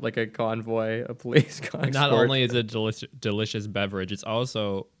convoy, a police convoy. Not only is it delicious beverage, it's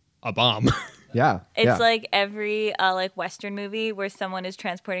also a bomb. Yeah. It's like every like Western movie where someone is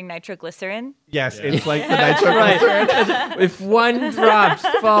transporting nitroglycerin. Yes, it's like the nitroglycerin. If one drops,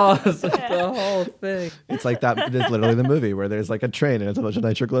 falls, the whole thing. It's like that. It is literally the movie where there's like a train and it's a bunch of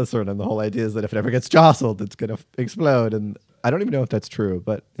nitroglycerin, and the whole idea is that if it ever gets jostled, it's gonna explode. And I don't even know if that's true,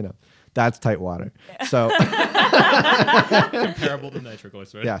 but that's tight water. So comparable to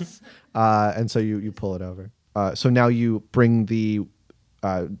nitroglycerin. Yes, and so you pull it over. So now you bring the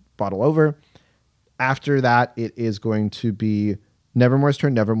bottle over. After that, it is going to be Nevermore's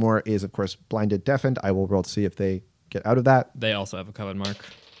turn. Nevermore is, of course, blinded, deafened. I will roll to see if they get out of that. They also have a coven mark.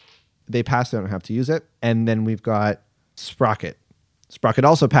 They pass. They don't have to use it. And then we've got Sprocket. Sprocket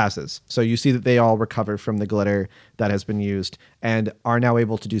also passes. So you see that they all recover from the glitter that has been used and are now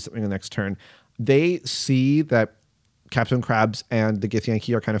able to do something the next turn. They see that Captain Crabs and the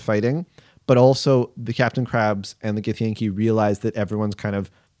Githyanki are kind of fighting, but also the Captain Crabs and the Githyanki realize that everyone's kind of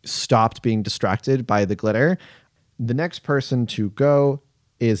stopped being distracted by the glitter. The next person to go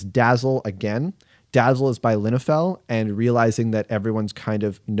is Dazzle again. Dazzle is by Linafel, and realizing that everyone's kind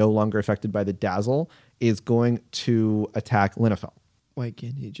of no longer affected by the dazzle is going to attack Linafel. Why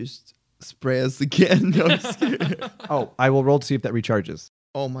can't he just spray us again? No, I'm just kidding. Oh, I will roll to see if that recharges.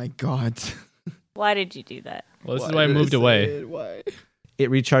 Oh my god. Why did you do that? Well, this is why I moved away. Why? It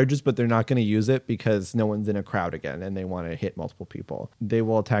recharges, but they're not going to use it because no one's in a crowd again and they want to hit multiple people. They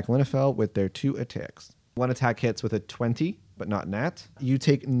will attack Linafel with their 2 attacks. One attack hits with a 20, but not nat. You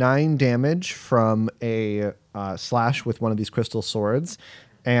take 9 damage from a slash with one of these crystal swords,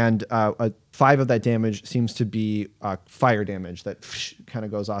 and 5 of that damage seems to be fire damage that kind of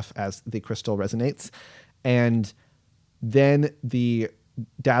goes off as the crystal resonates. And then the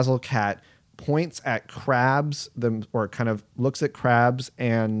Dazzle Cat points at Crabs, or kind of looks at Crabs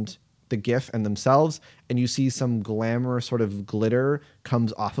and the GIF and themselves, and you see some glamour sort of glitter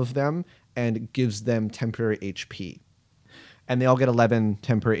comes off of them and gives them temporary HP. And they all get 11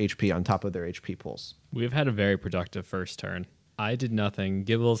 temporary HP on top of their HP pools. We've had a very productive first turn. I did nothing.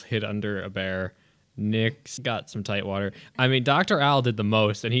 Gibbles hid under a bear. Nick's got some tight water. I mean, Dr. Al did the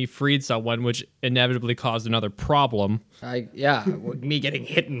most, and he freed someone, which inevitably caused another problem. Me getting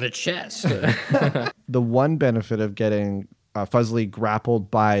hit in the chest. The one benefit of getting Fuzzly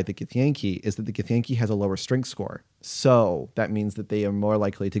grappled by the Githyanki is that the Githyanki has a lower strength score. So that means that they are more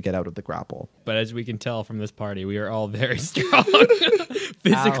likely to get out of the grapple. But as we can tell from this party, we are all very strong.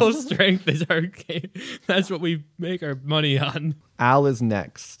 Physical strength is our game. That's what we make our money on. Al is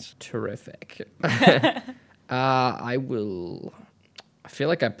next. Terrific. I feel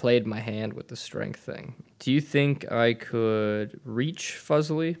like I played my hand with the strength thing. Do you think I could reach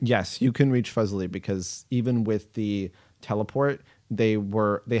Fuzzly? Yes, you can reach Fuzzly because even with the teleport, they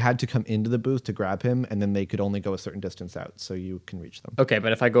had to come into the booth to grab him, and then they could only go a certain distance out, so you can reach them. Okay,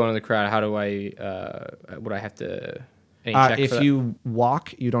 but if I go into the crowd, how do I would I have to if you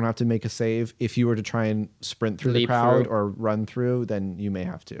walk, you don't have to make a save. If you were to try and sprint through the crowd or run through, then you may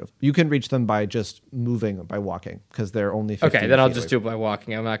have to. You can reach them by just moving, by walking, because they're only 15 Okay, then I'll feet just away. do it by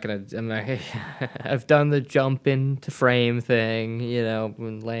walking. I've done the jump into frame thing,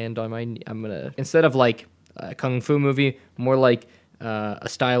 and land on my knee. I'm gonna, instead of like a kung fu movie, more like a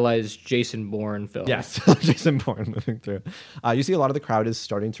stylized Jason Bourne film. Yes, Jason Bourne moving through. You see a lot of the crowd is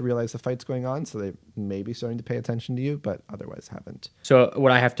starting to realize the fight's going on, so they may be starting to pay attention to you, but otherwise haven't. So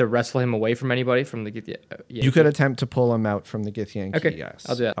would I have to wrestle him away from anybody from the Githyanki? You could attempt to pull him out from the Githyanki, okay, yes.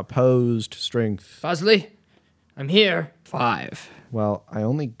 I'll do that. Opposed strength. Fuzzly, I'm here. 5. Well, I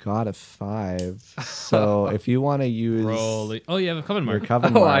only got a 5, so if you want to use... Oh, you have a coven mark.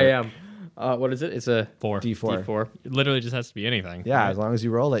 Coven Oh, mark. I am. What is it? It's a 4. D4. D4. It literally just has to be anything. Yeah, right? as long as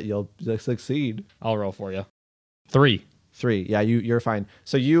you roll it, you'll succeed. I'll roll for you. 3. 3. Yeah, you're fine.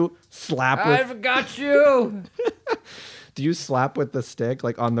 So you slap I with... forgot you. Do you slap with the stick,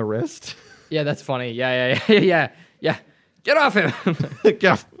 like on the wrist? Yeah, that's funny. Yeah. Get off him.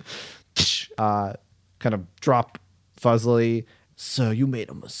 Yeah. Kind of drop fuzzily. So you made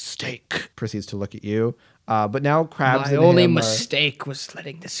a mistake. Proceeds to look at you. But now Krabs My and only him mistake was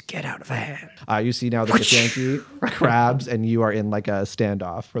letting this get out of hand. you see now the Githyanki, Krabs, and you are in like a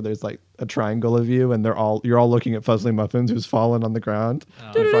standoff where there's like a triangle of you, and you're all looking at Fuzzly Muffins, who's fallen on the ground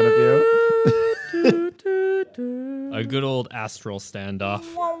in front of you. A good old astral standoff.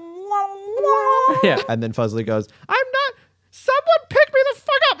 Yeah. And then Fuzzly goes, "I'm not. Someone pick me the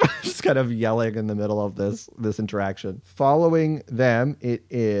fuck up!" Just kind of yelling in the middle of this interaction. Following them, it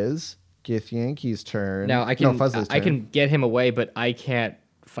is Githyanki's turn. Now Fuzzly's turn. I can get him away, but I can't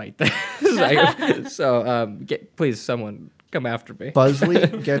fight this. Please, someone come after me.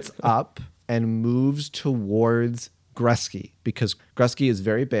 Fuzzly gets up and moves towards Grusky because Grusky is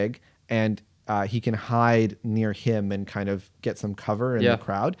very big and he can hide near him and kind of get some cover in the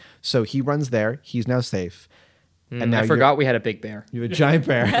crowd. So he runs there. He's now safe. And now I forgot we had a big bear. You have a giant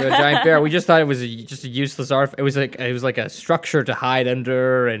bear. We had a giant bear. We just thought it was just a useless art. It was like a structure to hide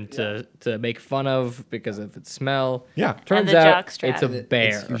under and to make fun of because of its smell. Yeah. Turns the out jockstrap. it's a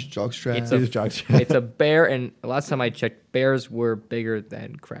bear. It's huge jockstrap. It's a bear, and last time I checked, bears were bigger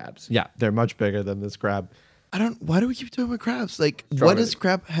than crabs. Yeah, they're much bigger than this crab. Why do we keep talking about crabs? Like, Stronger. what does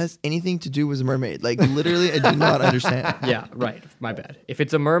crab has anything to do with a mermaid? Like, literally, I do not understand. Yeah, right. My bad. If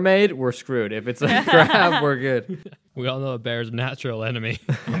it's a mermaid, we're screwed. If it's a crab, we're good. We all know a bear's natural enemy.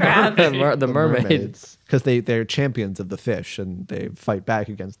 Crab. the mermaids. Because they're champions of the fish and they fight back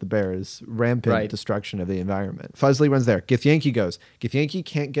against the bears' rampant destruction of the environment. Fuzzly runs there. Githyanki goes. Githyanki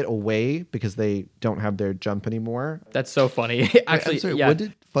can't get away because they don't have their jump anymore. That's so funny. Actually, I'm sorry, yeah. what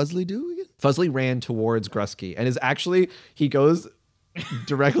did Fuzzly do again? Fuzzly ran towards Grusky and he goes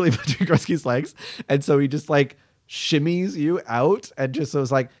directly between Grusky's legs. And so he just like shimmies you out and just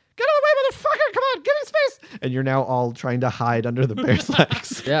was like, "Get out of the way, motherfucker! Come on, give me space!" And you're now all trying to hide under the bear's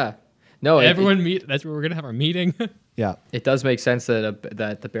legs. Yeah. No, Everyone meet. That's where we're gonna have our meeting. Yeah. It does make sense that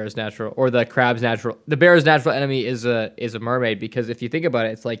the bear's natural or the crab's natural. The bear's natural enemy is a mermaid because if you think about it,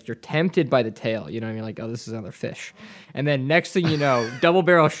 it's like you're tempted by the tail. You know what I mean? Like, oh, this is another fish, and then next thing you know, double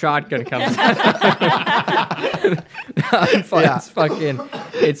barrel shotgun comes out. It's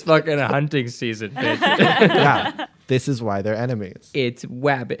fucking a hunting season, bitch. Yeah. This is why they're enemies. It's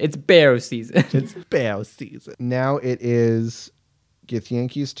wabbit. It's bear season. It's bear season. Now it is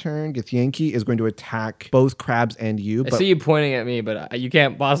Githyanki's turn. Githyanki is going to attack both crabs and you. I see you pointing at me, but you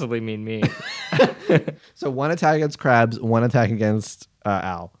can't possibly mean me. So one attack against crabs, one attack against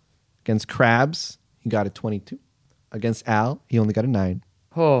Al. Against crabs, he got a 22. Against Al, he only got a 9.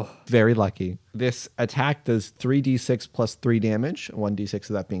 Oh, Very lucky. This attack does 3d6 plus 3 damage, 1d6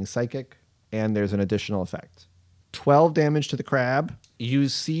 of that being psychic, and there's an additional effect. 12 damage to the crab. You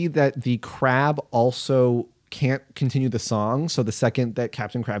see that the crab also can't continue the song. So the second that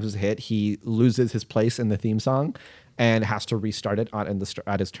Captain Krabs is hit, he loses his place in the theme song and has to restart it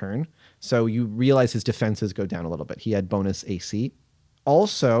at his turn. So you realize his defenses go down a little bit. He had bonus AC.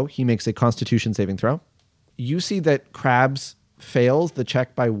 Also, he makes a Constitution saving throw. You see that Krabs fails the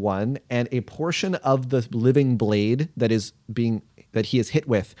check by 1, and a portion of the living blade that he is hit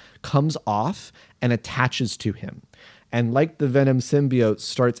with comes off and attaches to him. And like the Venom symbiote,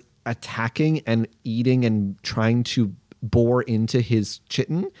 starts attacking and eating and trying to bore into his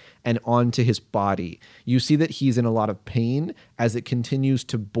chitin and onto his body. You see that he's in a lot of pain as it continues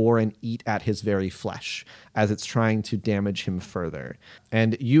to bore and eat at his very flesh as it's trying to damage him further.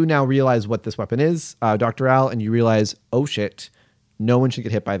 And you now realize what this weapon is, Dr. Al, and you realize, oh shit, no one should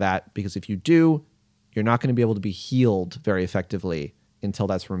get hit by that, because if you do, you're not going to be able to be healed very effectively until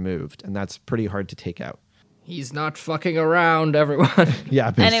that's removed, and that's pretty hard to take out. he's not fucking around, everyone.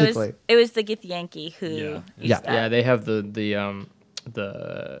 Yeah, basically. And it was the Githyanki who used that. Yeah, they have the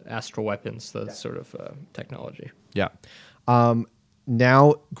astral weapons, the sort of technology. Yeah.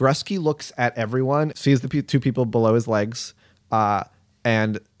 Now Grusky looks at everyone, sees the two people below his legs,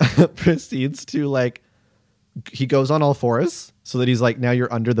 and proceeds to he goes on all fours so that he's now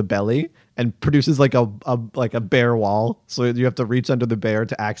you're under the belly, and produces like a bear wall. So you have to reach under the bear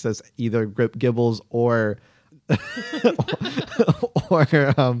to access either Gibbles or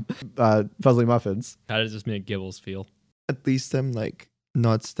Fuzzly Muffins. How does this make Gibbles feel? At least I'm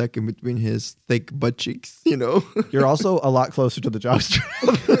not stuck in between his thick butt cheeks, You're also a lot closer to the jockstrap.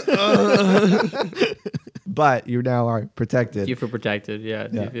 But you now are protected. You feel protected, yeah.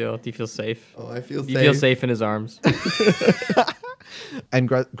 Do you feel safe? Oh, I feel You feel safe in his arms. And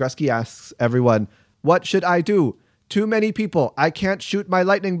Grusky asks everyone, "What should I do? Too many people. I can't shoot my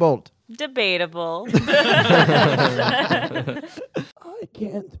lightning bolt. Debatable. I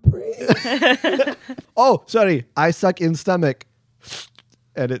can't breathe. Oh, sorry. I suck in stomach.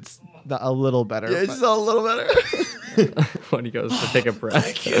 And it's a little better. Yeah, it's just a little better. When he goes to take a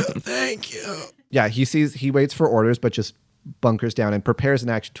breath. Thank you. Yeah, he waits for orders, but just bunkers down and prepares an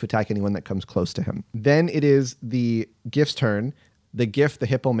action to attack anyone that comes close to him. Then it is the Gift's turn. The Gift, the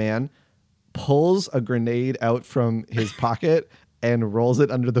hippo man, pulls a grenade out from his pocket and rolls it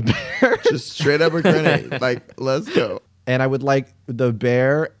under the bear. Just straight up a grenade. Like, let's go. And I would like the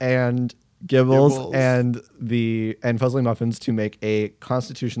bear and Gibbles. and Fuzzly Muffins to make a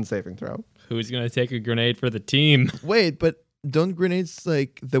Constitution saving throw. Who's going to take a grenade for the team? Wait, but don't grenades,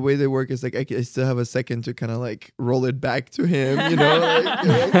 like, the way they work is like I still have a second to kind of like roll it back to him, you know?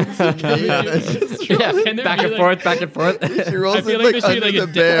 Back and forth, back and forth. She rolls it like under the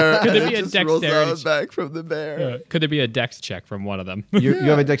bear. Could there be a dexterity back from the bear? Could there be a dex check from one of them? You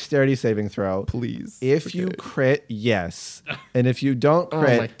have a dexterity saving throw. Please. If you crit, yes. And if you don't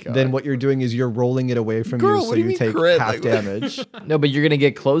crit, then what you're doing is you're rolling it away from you, so you take half damage. No, but you're going to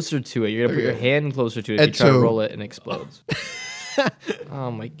get closer to it. You're going to put your hand closer to it if you try to roll it and it explodes.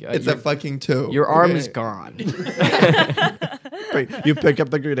 Oh my god. It's a fucking 2. Your arm is gone. You pick up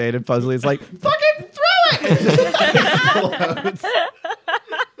the grenade and Fuzzly's like, fucking throw it!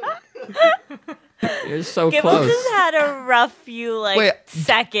 You're so Gibbles close. has had a rough few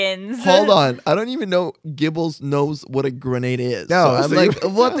seconds. Hold on. I don't even know Gibbles knows what a grenade is. No, so I'm like,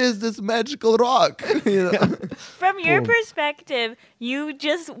 what is this magical rock? You know? From your perspective, you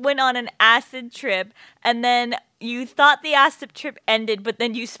just went on an acid trip and then you thought the acid trip ended, but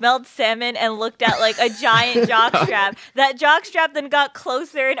then you smelled salmon and looked at like a giant jockstrap. That jockstrap then got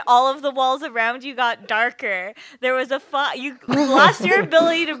closer and all of the walls around you got darker. There was you lost your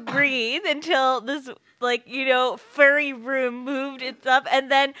ability to breathe until this furry room moved its up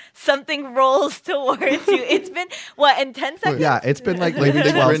and then something rolls towards you. It's been, in 10 seconds? Yeah, it's been like maybe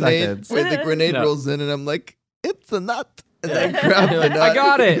 12 seconds. Wait, the grenade rolls in and I'm like, it's a nut. And then grab the nut. I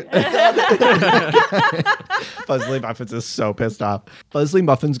got it. Fuzzly Muffins is so pissed off. Fuzzly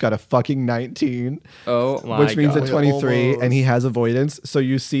Muffins got a fucking 19. Oh my god. Which means a 23, almost. and he has avoidance. So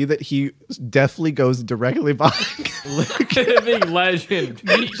you see that he definitely goes directly behind. Living legend.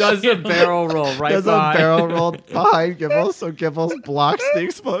 Does a barrel roll right Does behind. a barrel roll behind Gibbles, so Gibbles blocks the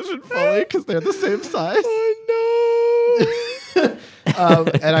explosion fully because they're the same size. Oh no.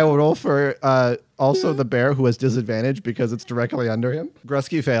 And I will roll for also the bear, who has disadvantage because it's directly under him.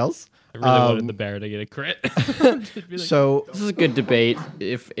 Grusky fails. I really wanted the bear to get a crit. So this is a good debate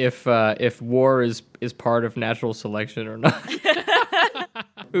if war is part of natural selection or not.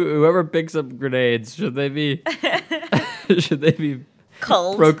 Whoever picks up grenades, should they be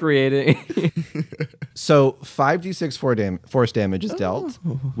Cold. procreating? So 5d6 force damage is dealt,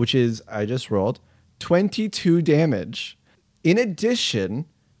 which is, I just rolled, 22 damage. In addition,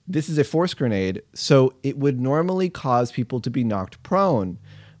 this is a force grenade, so it would normally cause people to be knocked prone.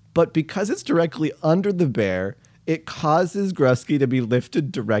 But because it's directly under the bear, it causes Grusky to be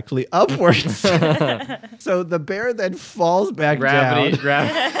lifted directly upwards. So the bear then falls back down.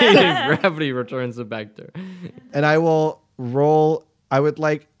 Gravity returns it back to her. And I will roll, I would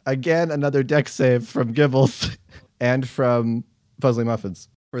like, again, another dex save from Gibbles and from Fuzzly Muffins.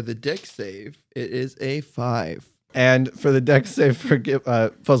 For the dex save, it is a 5. And for the dex save for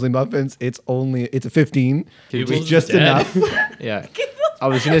Fuzzly Muffins, it's a 15, which is just enough. Yeah. I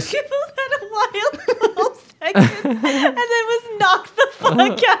was gonna Gibbles had a wild 12 seconds and then was knocked the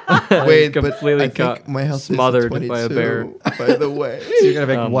fuck out. Wait, completely but I think my health smothered is 22, by a bear. By the way. So you're going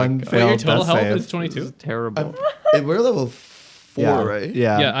to make one Wait, failed your total death health save. is 22? Terrible. We're level 4, right?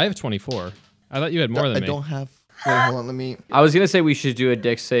 Yeah. Yeah, I have 24. I thought you had more than me. I don't have. Wait, hold on. Let me. I was gonna say we should do a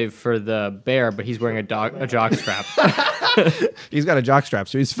dex save for the bear, but he's wearing a jock strap. He's got a jock strap,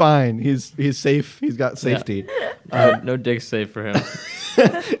 so he's fine. He's safe. He's got safety. No dex save for him.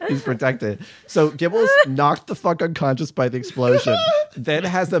 He's protected. So Gibbles knocked the fuck unconscious by the explosion, then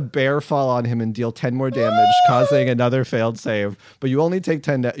has a bear fall on him and deal 10 more damage, causing another failed save. But you only take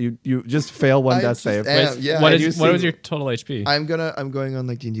 10. You just fail one death save. Yeah, What was your total HP? I'm going on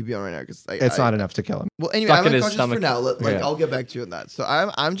like D&D Beyond right now because It's not enough to kill him. Well, anyway, Stuck I'm in his unconscious for stomach. now. I'll get back to you on that. So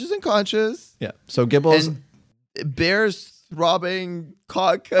I'm just unconscious. Yeah. So Gibbles. And bear's throbbing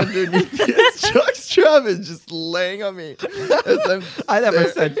cock underneath his jockstrap is just laying on me. I never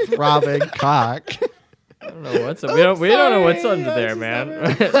said throbbing cock. I don't know what's up. We don't know what's under there, man.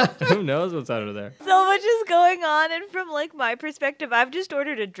 Who knows what's under there? So much is going on, and from like my perspective, I've just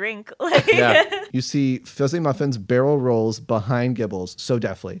ordered a drink. Like, Yeah. You see Fuzzy Muffin's barrel rolls behind Gibbles so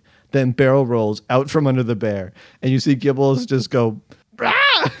deftly, then barrel rolls out from under the bear, and you see Gibbles just go,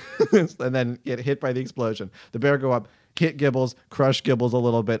 and then get hit by the explosion. The bear go up, hit Gibbles, crush Gibbles a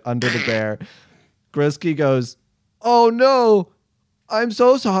little bit under the bear. Grisky goes, "Oh no, I'm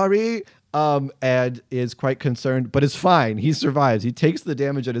so sorry." And is quite concerned, but is fine. He survives. He takes the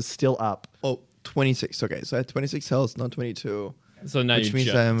damage and is still up. Oh, 26. Okay, so I had 26 health, not 22. So now Which means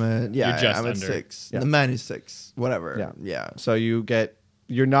I'm at, you're just I'm at under. 6. Yeah. The man is 6. Whatever. Yeah. So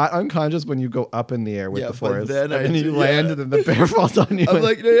you're not unconscious when you go up in the air with Yeah, the but forest. then and then you land and then the bear falls on you. I'm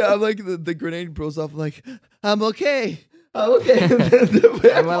like, the grenade blows off. I'm like, I'm okay. I'm okay. And then the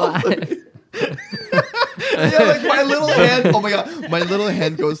bear I'm falls on alive. me. Yeah, like my little hand. Oh my god, my little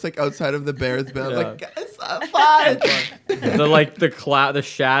hand goes like outside of the bear's bed. I'm like, guys, I'm fine. The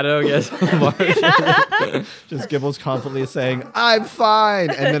shadow gets larger. Just Gibbles confidently saying, "I'm fine,"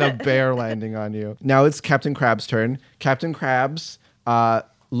 and then a bear landing on you. Now it's Captain Crab's turn. Captain Crabs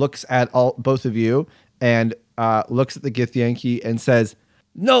looks at both of you and looks at the Githyanki and says,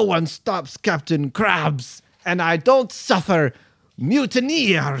 "No one stops Captain Crabs, and I don't suffer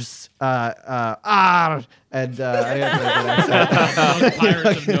mutineers." And I didn't know that.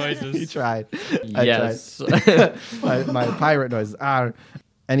 Pirates of noises. He tried. Yes. my pirate noises.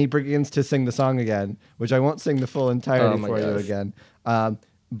 And he begins to sing the song again, which I won't sing the full entirety Oh my for you gosh. again.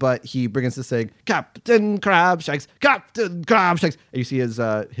 But he begins to sing, "Captain Crabshanks, Captain Crabshanks." And you see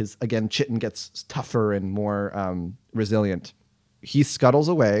his again, Chitin gets tougher and more resilient. He scuttles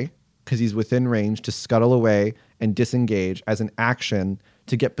away because he's within range to scuttle away and disengage as an action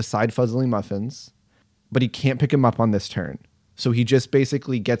to get beside Fuzzly Muffins, but he can't pick him up on this turn. So he just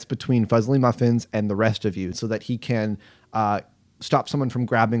basically gets between Fuzzly Muffins and the rest of you so that he can stop someone from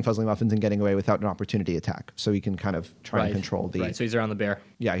grabbing Fuzzly Muffins and getting away without an opportunity attack. So he can kind of try and control the... Right, so he's around the bear.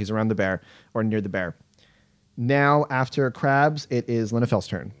 Yeah, he's around the bear or near the bear. Now, after Crabs, it is Linnefel's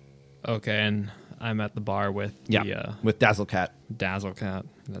turn. Okay, and I'm at the bar with the with Dazzlecat. Dazzlecat.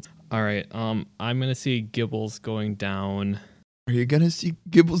 That's all right. I'm gonna see Gibbles going down. Are you gonna see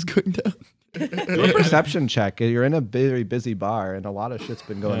Gibbles going down? Do a perception check. You're in a very busy bar, and a lot of shit's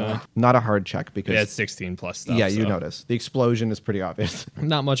been going on. Not a hard check because... Yeah, it's 16 plus stuff. Yeah, you so notice. The explosion is pretty obvious.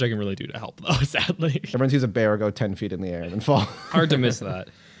 Not much I can really do to help, though, sadly. Everyone sees a bear go 10 feet in the air and then fall. Hard to miss that.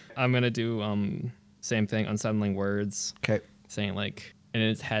 I'm going to do same thing, unsettling words. Okay. Saying, like, in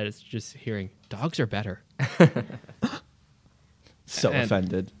its head, it's just hearing, dogs are better. So And-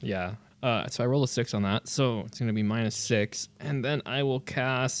 offended. Yeah. So I roll a 6 on that. So it's going to be -6. And then I will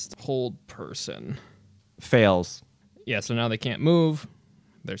cast Hold Person. Fails. Yeah, so now they can't move.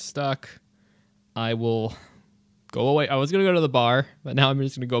 They're stuck. I will go away. I was going to go to the bar, but now I'm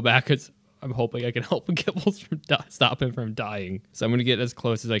just going to go back because I'm hoping I can help Gibbles from stop him from dying. So I'm going to get as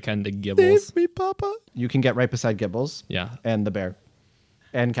close as I can to Gibbles. Save me, Papa. You can get right beside Gibbles. Yeah. And the bear.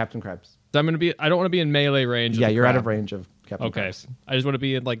 And Captain Krabs. So I'm going to be, I don't want to be in melee range. Yeah, the you're out of crab. range of Captain Okay. Krabs. I just want to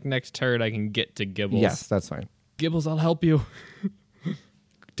be in, like, next turn I can get to Gibbles. Yes, that's fine. Gibbles, I'll help you.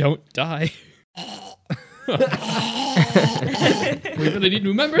 Don't die. We really need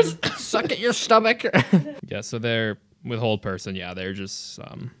new members. Suck at your stomach. Yeah, so they're with Hold Person. Yeah, they're just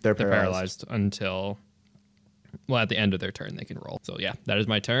They're paralyzed until, well, at the end of their turn they can roll. So yeah, that is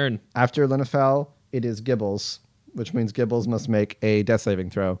my turn. After Linnefel, it is Gibbles, which means Gibbles must make a death saving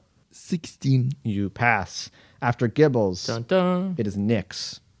throw. 16. You pass. After Gibbles, Dun, dun. it is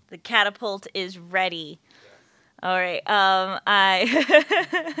Nyx. The catapult is ready. All right. I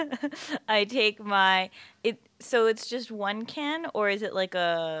I take my So it's just one can, or is it like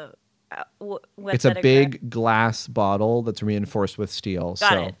a? It's a big glass bottle that's reinforced with steel.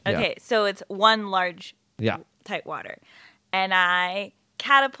 Got so, it. yeah. Okay, so it's one large Yeah. tight water, and I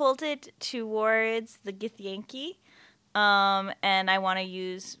catapult it towards the Githyanki. And I want to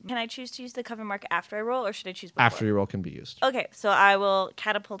use. Can I choose to use the cover mark after I roll, or should I choose before? After your roll can be used. Okay, so I will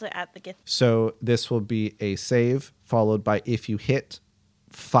catapult it at the Gith. So this will be a save followed by, if you hit,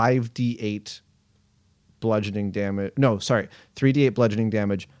 5d8 bludgeoning damage. No, sorry, 3d8 bludgeoning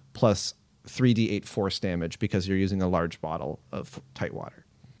damage plus 3d8 force damage because you're using a large bottle of tight water.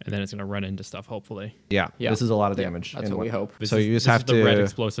 And then it's gonna run into stuff. Hopefully, Yeah, Yeah. this is a lot of damage. That's in what we one. hope. So you just have the red to.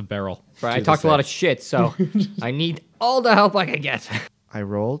 explosive barrel. Right, I Do the talked a lot save. of shit, so I need all the help I can get. I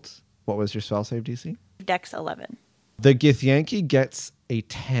rolled. What was your spell save DC? Dex 11. The Githyanki gets a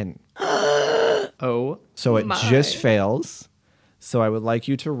 10. Oh, So it my. just fails. So I would like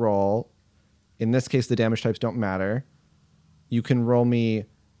you to roll. In this case, the damage types don't matter. You can roll me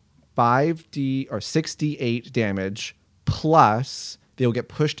 5d or 6d8 damage, plus they'll get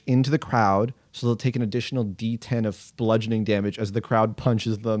pushed into the crowd, so they'll take an additional d10 of bludgeoning damage as the crowd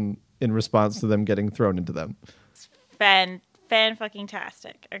punches them in response to them getting thrown into them.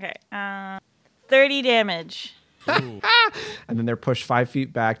 Fan-fucking-tastic. Okay. 30 damage. And then they're pushed 5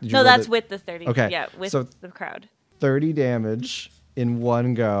 feet back. No, that's with the 30. Okay. Yeah, with the crowd. 30 damage in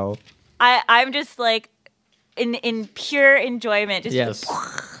one go. I'm just like in pure enjoyment. Just Yes.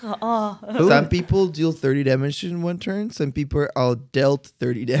 Some people deal 30 damage in one turn. Some people are dealt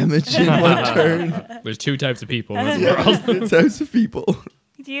 30 damage in one turn. There's two types of people in this world. Types of people.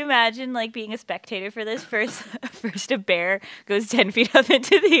 Do you imagine like being a spectator for this? First a bear goes 10 feet up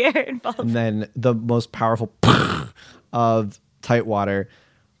into the air and falls. And then the most powerful of tight water.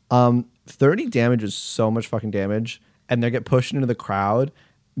 30 damage is so much fucking damage. And they get pushed into the crowd.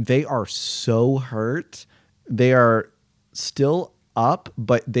 They are so hurt. They are still up,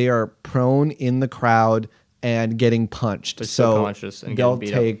 but they are prone in the crowd and getting punched. They're still conscious and they'll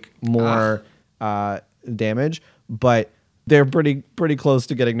getting beat take more damage, but they're pretty close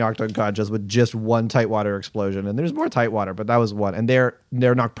to getting knocked unconscious with just one tight water explosion. And there's more tight water, but that was one. And they're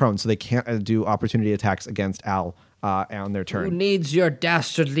knocked prone, so they can't do opportunity attacks against Al on their turn. Who needs your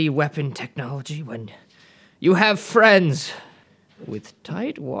dastardly weapon technology when you have friends with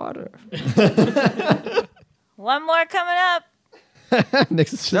tight water? One more coming up.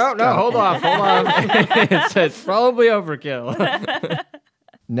 Nick's just Hold on. It's probably overkill.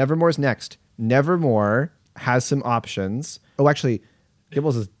 Nevermore's next. Nevermore has some options. Oh, actually,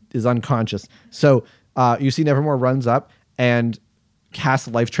 Gibbles is unconscious. So you see Nevermore runs up and casts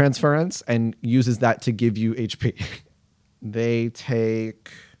life transference and uses that to give you HP. They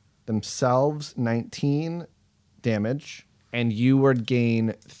take themselves 19 damage, and you would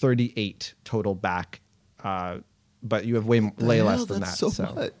gain 38 total back. But you have way less than that. So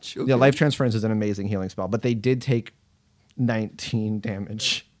much. Okay. Yeah, life transference is an amazing healing spell, but they did take 19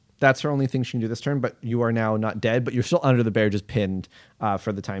 damage. That's her only thing she can do this turn, but you are now not dead, but you're still under the bear, just pinned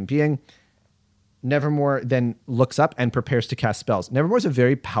for the time being. Nevermore then looks up and prepares to cast spells. Nevermore's a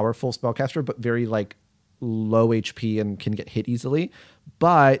very powerful spellcaster, but very low HP and can get hit easily.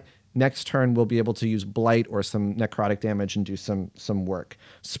 But next turn we'll be able to use blight or some necrotic damage and do some work.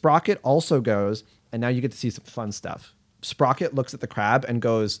 Sprocket also goes, and now you get to see some fun stuff. Sprocket looks at the crab and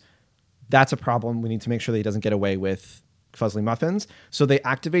goes, "That's a problem. We need to make sure that he doesn't get away with Fuzzly Muffins." So they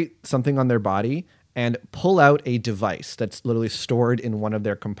activate something on their body and pull out a device that's literally stored in one of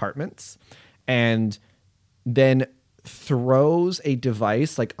their compartments, and then throws a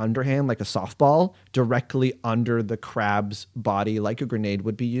device underhand, like a softball, directly under the crab's body, like a grenade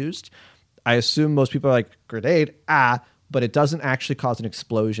would be used. I assume most people are like, grenade, but it doesn't actually cause an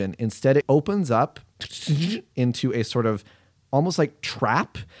explosion. Instead, it opens up into a sort of almost like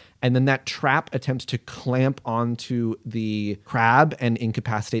trap, and then that trap attempts to clamp onto the crab and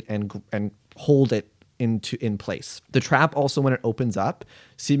incapacitate and hold it in place. The trap also, when it opens up,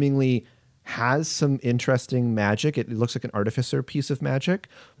 seemingly has some interesting magic. It looks like an artificer piece of magic,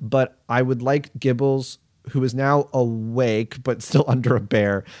 but I would like Gibbles, who is now awake but still under a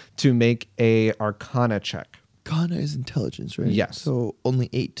bear, to make a Arcana check. Arcana is intelligence, right? Yes. So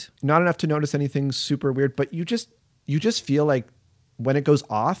only 8. Not enough to notice anything super weird, but you just feel like when it goes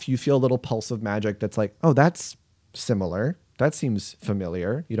off, you feel a little pulse of magic that's like, oh, that's similar. That seems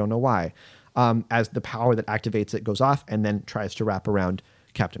familiar. You don't know why. As the power that activates it goes off and then tries to wrap around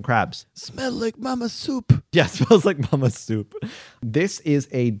Captain Krabs. Smell like mama soup. Yeah, smells like mama soup. This is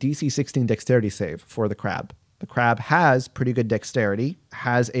a DC 16 dexterity save for the crab. The crab has pretty good dexterity,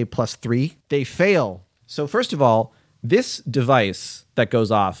 has a +3. They fail. So first of all, this device that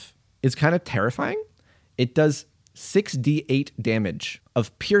goes off is kind of terrifying. It does 6d8 damage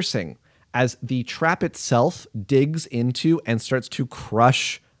of piercing as the trap itself digs into and starts to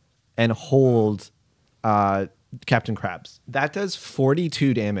crush and hold Captain Krabs. That does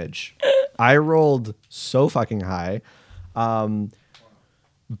 42 damage. I rolled so fucking high.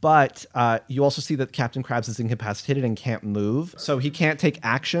 But you also see that Captain Krabs is incapacitated and can't move. So he can't take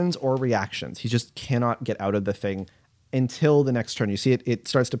actions or reactions. He just cannot get out of the thing until the next turn. You see it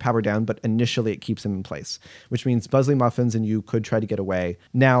starts to power down, but initially it keeps him in place, which means Buzzly Muffins and you could try to get away.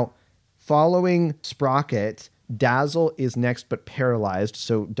 Now, following Sprocket, Dazzle is next but paralyzed,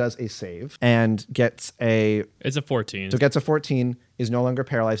 so does a save and gets a... It's a 14. So gets a 14, is no longer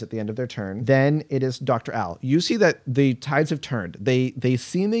paralyzed at the end of their turn. Then it is Dr. Al. You see that the tides have turned. They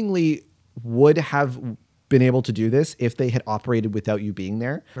seemingly would have been able to do this if they had operated without you being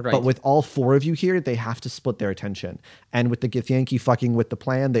there. Right. But with all 4 of you here, they have to split their attention. And with the Githyanki fucking with the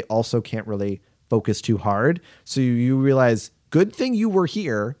plan, they also can't really focus too hard. So you realize Good thing you were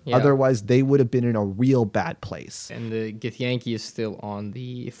here. Yeah. Otherwise, they would have been in a real bad place. And the Githyanki is still on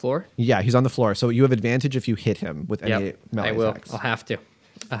the floor? Yeah, he's on the floor. So you have advantage if you hit him with any melee I will. attacks. I'll have to.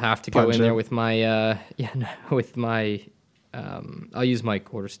 Go in there with my, I'll use my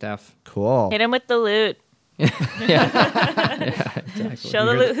quarterstaff. Cool. Hit him with the loot. Yeah, exactly. Show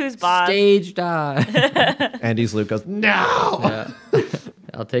the loot who's boss. Stage dive. Andy's loot goes, no! Yeah.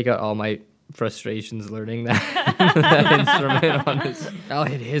 I'll take out all my frustrations learning that instrument on his. I'll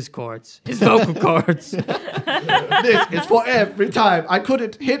hit his chords, his vocal cords. This is for every time I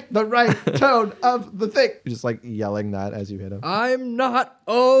couldn't hit the right tone of the thing. You're just like yelling that as you hit him. I'm not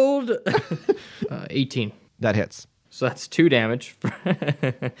old. 18. That hits. So that's 2 damage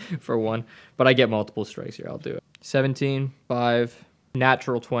for 1. But I get multiple strikes here. I'll do it. 17, 5,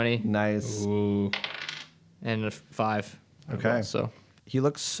 natural 20. Nice. Ooh. And a 5. Okay. Well, so He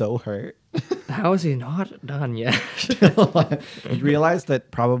looks so hurt. how is he not done yet? You realize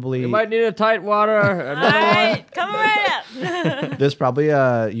that probably You might need a tight water. All Another one. right, come right up. there's probably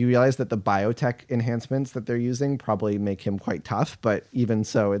you realize that the biotech enhancements that they're using probably make him quite tough, but even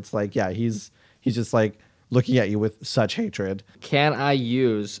so it's like he's just like looking at you with such hatred. Can I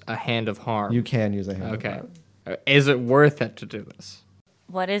use a hand of harm? You can use a hand. Okay. Is it worth it to do this?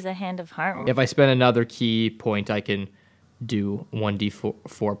 What is a hand of harm? If I spend another key point, I can do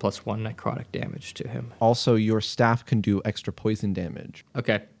 1d4 plus 1 necrotic damage to him. Also, your staff can do extra poison damage.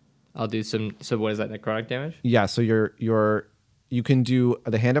 Okay. I'll do some. So what is that, necrotic damage? Yeah, so you can do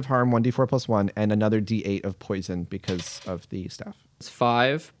the hand of harm 1d4 plus 1 and another d8 of poison because of the staff. It's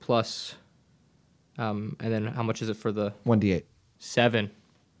 5 plus. And then how much is it for the 1d8. 7?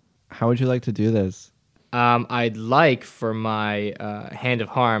 How would you like to do this? I'd like for my hand of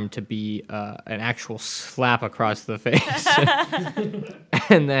harm to be an actual slap across the face.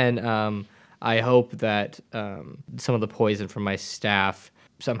 And then I hope that some of the poison from my staff,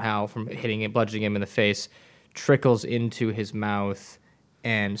 somehow from hitting him, bludgeoning him in the face, trickles into his mouth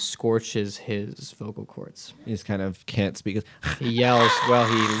and scorches his vocal cords. He just kind of can't speak. He yells while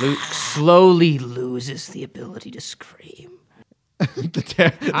he slowly loses the ability to scream.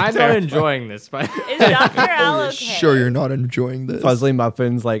 I'm not enjoying this, but Is Dr. Al okay? Sure, you're not enjoying this. Fuzzly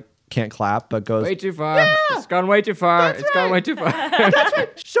Muffins like can't clap but goes way too far. Yeah, it's gone way too far. It's gone way too far. That's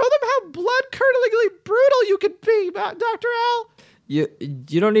right. Show them how blood-curdlingly brutal you can be, Dr. Al. You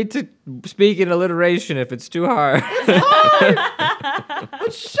don't need to speak in alliteration if it's too hard. It's hard.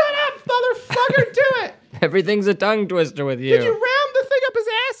 But shut up, motherfucker. Do it. Everything's a tongue twister with you. Did you ram the thing up his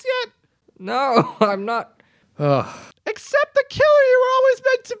ass yet? No, I'm not. Ugh. Accept the killer you were always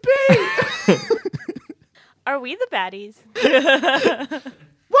meant to be. Are we the baddies?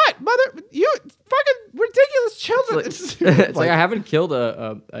 What, mother? You fucking ridiculous children. It's like I haven't killed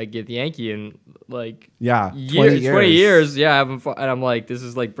a Githyanki in like 20 years. Yeah, I haven't and I'm like, this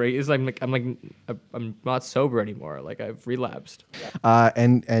is like break. It's like I'm not sober anymore. Like I've relapsed.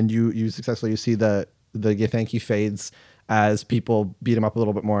 And you successfully see the Githyanki fades as people beat him up a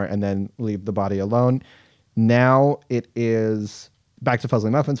little bit more and then leave the body alone. Now it is back to Fuzzly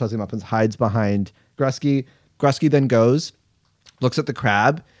Muffins. Fuzzly Muffins hides behind Grusky. Grusky then goes, looks at the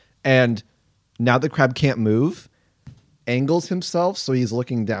crab, and now the crab can't move, angles himself so he's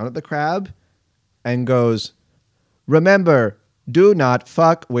looking down at the crab, and goes, "Remember, do not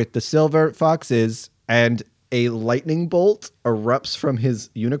fuck with the silver foxes." And a lightning bolt erupts from his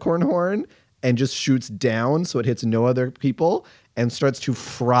unicorn horn and just shoots down so it hits no other people and starts to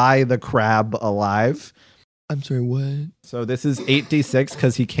fry the crab alive. I'm sorry, what? So this is 8d6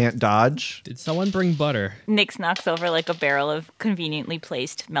 because he can't dodge. Did someone bring butter? Nix knocks over like a barrel of conveniently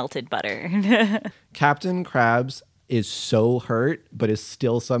placed melted butter. Captain Krabs is so hurt, but is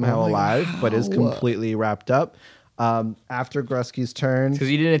still somehow alive, but is completely wrapped up. After Grusky's turn, Because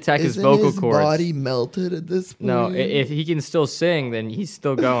he didn't attack his Isn't vocal his cords. body melted at this point? No, if he can still sing, then he's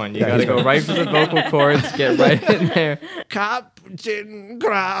still going. You gotta go right for the vocal cords, get right in there. Captain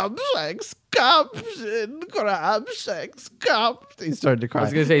Krabs, Captain Krabs, he started to cry. I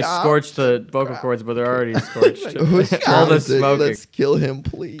was gonna say scorch the vocal cords, but they're already scorched. Who's All the Captain? smoking. Let's kill him,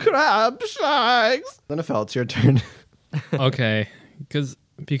 please. Krabs. Lenafel, it's your turn. Okay, because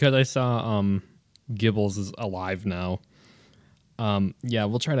I saw Gibbles is alive now. Yeah,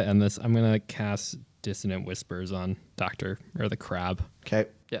 we'll try to end this. I'm gonna cast Dissonant Whispers on the crab. Okay.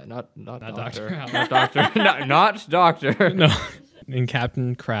 Yeah, not Doctor. doctor, not doctor, not doctor. No, in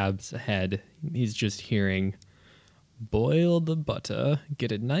Captain Crab's head, he's just hearing boil the butter,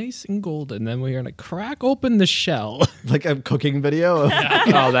 get it nice and golden. Then we're gonna crack open the shell. Like a cooking video.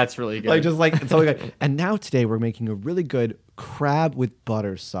 Oh, that's really good. Like just like it's something like. And now today we're making a really good crab with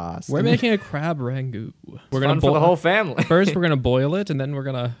butter sauce. We're making a crab ragu. We're Fun for the whole family. First, we're gonna boil it, and then we're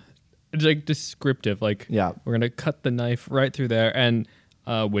gonna like descriptive. Like Yeah. we're gonna cut the knife right through there, and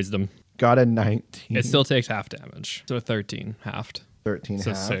wisdom. Got a 19. It still takes half damage, so 13 halved. 13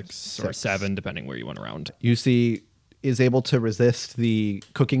 So halves. 6 or 7, depending where you want to round. UC is able to resist the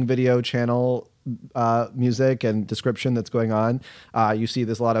cooking video channel music and description that's going on. You see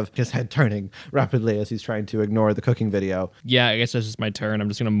there's a lot of his head turning rapidly as he's trying to ignore the cooking video. Yeah, I guess that's just my turn. I'm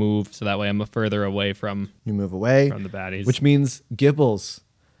just gonna move so that way I'm further away from You move away, the baddies. which means Gibbles,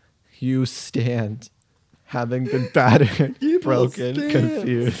 you stand, having been battered, broken, stands.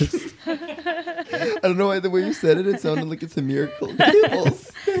 confused. I don't know why the way you said it, it sounded like it's a miracle. Gable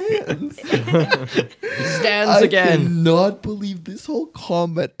stands. Stands again. I cannot believe this whole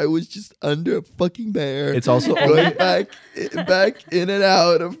combat. I was just under a fucking bear. It's also going back in and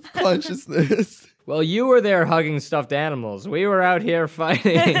out of consciousness. Well, you were there hugging stuffed animals. We were out here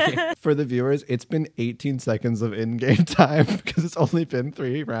fighting. for the viewers, it's been 18 seconds of in-game time because it's only been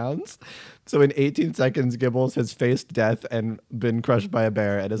 3 rounds. So in 18 seconds, Gibbles has faced death and been crushed by a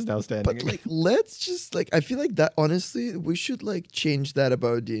bear and is now standing. But like, let's just like, I feel like that. Honestly, we should like change that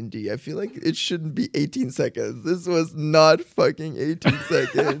about D&D. I feel like it shouldn't be 18 seconds. This was not fucking 18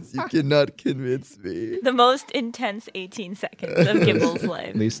 seconds. You cannot convince me. The most intense 18 seconds of Gibble's life.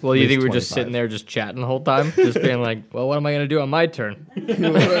 At least, Well, you at think least we're just 25. sitting there just chatting the whole time? Just being like, well, what am I going to do on my turn?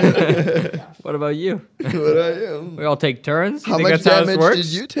 What about you? What I am. We all take turns? You How think much that's how this damage works? did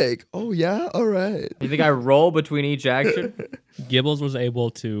you take? Oh yeah, all right. You think I roll between each action? Gibbles was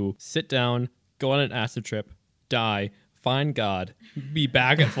able to sit down, go on an acid trip, die, find God, be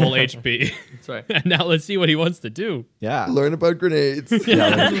back at full HP. That's right. And now let's see what he wants to do. Yeah. Learn about grenades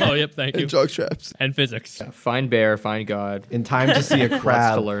Oh, yep, thank you. and jock traps. And physics. Find bear, find God. In time to see a Lots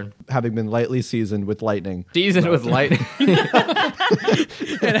crab to learn. having been lightly seasoned with lightning. Seasoned with lightning.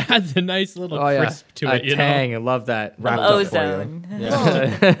 It has a nice little Oh, yeah. crisp to A it, you tang. I love that. Wrapped up for you. Ozone.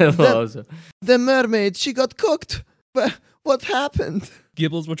 Yeah. Ozone. The mermaid, she got cooked. But what happened? know?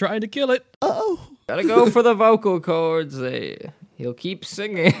 Gibbles were trying to kill it. Oh, Gotta go for the vocal cords. He'll keep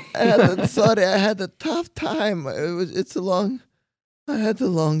singing. sorry, I had a tough time. I had a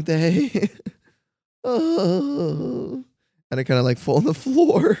long day. Oh. And I kind of like fall on the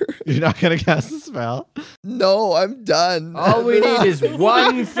floor. You're not going to cast a spell? No, I'm done. All we need is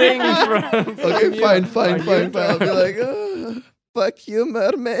one thing from Okay, you. fine. I'll be like, fuck you,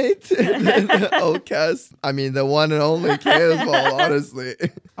 mermaid. And then I'll cast, the one and only chaos ball, honestly. You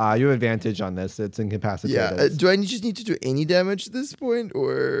have advantage on this. It's incapacitated. Yeah. Do I just need to do any damage at this point?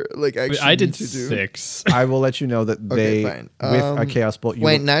 Or like actually I did need to do 6. I will let you know that Okay, they, fine. with a chaos bolt, you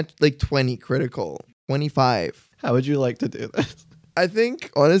Wait, will- not like 20 critical. 25. how would you like to do this? I think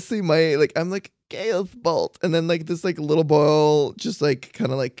honestly I'm like chaos bolt, and then like this like little ball just like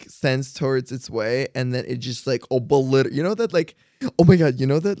kind of like sends towards its way, and then it just like obliterates. You know that like, oh my god, you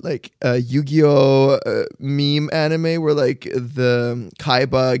know that like Yu-Gi-Oh meme anime where like the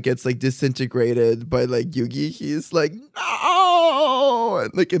Kaiba gets like disintegrated by like Yugi. He's like no,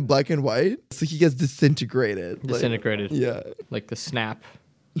 and, like in black and white, so he gets disintegrated. Disintegrated. Yeah, Like the snap.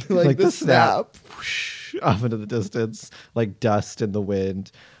 like the snap. Whoosh, off into the distance, like dust in the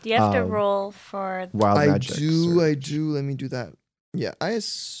wind. Do you have to roll for Wild I magic. do. search. Let me do that. Yeah, I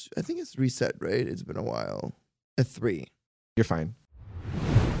think it's reset, right? It's been a while. A 3. You're fine.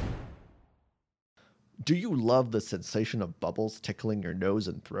 Do you love the sensation of bubbles tickling your nose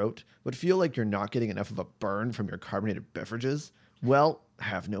and throat, but feel like you're not getting enough of a burn from your carbonated beverages? Well,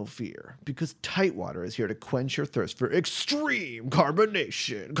 have no fear, because Tight Water is here to quench your thirst for extreme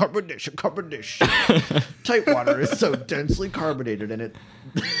carbonation. Tight Water is so densely carbonated and it...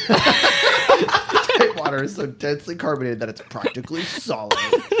 Tight Water is so densely carbonated that it's practically solid.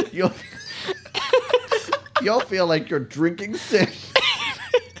 You'll feel like you're drinking sand.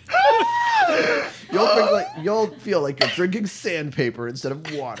 You'll feel like you're drinking sandpaper instead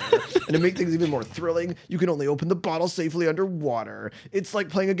of water. And to make things even more thrilling, you can only open the bottle safely underwater. It's like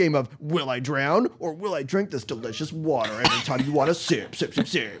playing a game of will I drown or will I drink this delicious water every time you want to sip.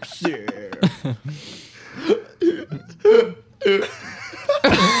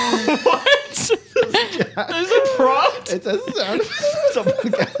 What? There's a prompt? It's a sound of someone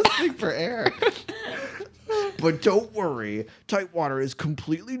gasping for air. But don't worry, Tight Water is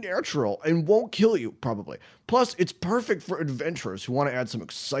completely natural and won't kill you, probably. Plus, it's perfect for adventurers who want to add some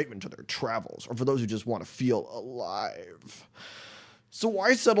excitement to their travels, or for those who just want to feel alive. So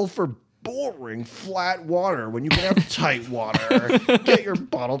why settle for boring flat water when you can have tight water. Get your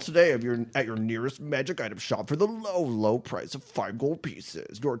bottle today at your nearest magic item shop for the low price of 5 gold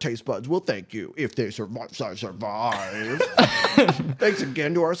pieces. Your taste buds will thank you if they survive. Thanks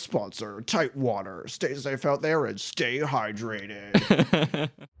again to our sponsor, Tight Water. Stay safe out there and stay hydrated.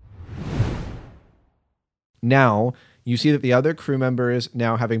 Now, you see that the other crew members,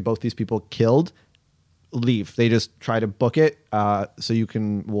 now having both these people killed, leave. They just try to book it, so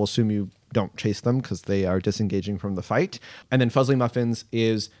we'll assume you don't chase them because they are disengaging from the fight. And then Fuzzly Muffins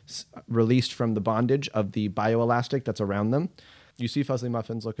is released from the bondage of the bioelastic that's around them. You see Fuzzly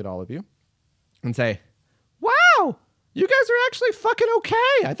Muffins look at all of you and say, "Wow, you guys are actually fucking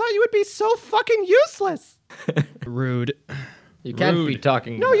okay. I thought you would be so fucking useless." Rude. You can't be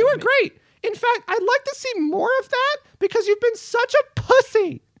talking. No, you were great. In fact, I'd like to see more of that because you've been such a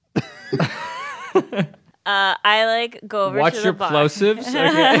pussy. I go over Watch to the your bar. plosives.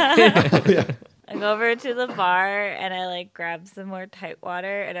 Okay. I go over to the bar and I grab some more tight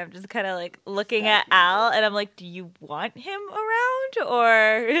water and I'm just kind of looking at Al and I'm like, do you want him around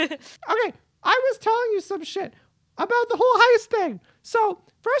or? Okay, I was telling you some shit about the whole heist thing. So,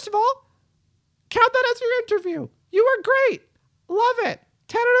 first of all, count that as your interview. You were great. Love it.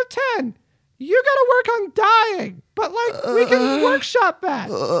 10 out of 10. You gotta work on dying, but we can workshop that.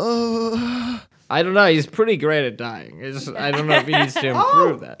 I don't know. He's pretty great at dying. I don't know if he needs to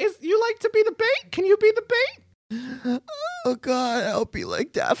improve that. You like to be the bait? Can you be the bait? Oh God, I'll be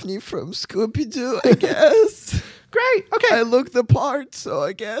like Daphne from Scooby-Doo, I guess. Great. Okay. I look the part, so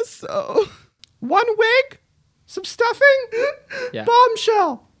I guess so. One wig, some stuffing, Yeah.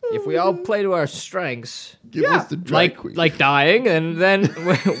 bombshell. If we all play to our strengths, Give us the drag queen. like dying, and then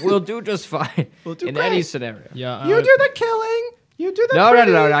we'll do just fine do in great. any scenario. Yeah. You do the killing. You do the No.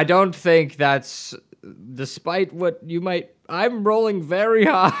 pretty. I don't think that's. Despite what you might, I'm rolling very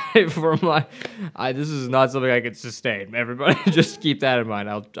high for my. This is not something I could sustain. Everybody, just keep that in mind.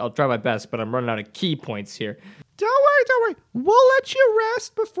 I'll try my best, but I'm running out of key points here. Don't worry. We'll let you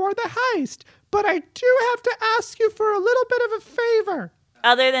rest before the heist, but I do have to ask you for a little bit of a favor.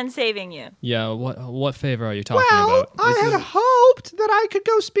 Other than saving you. Yeah, what favor are you talking Well, about? I had hoped that I could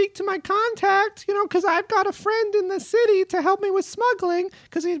go speak to my contact, because I've got a friend in the city to help me with smuggling,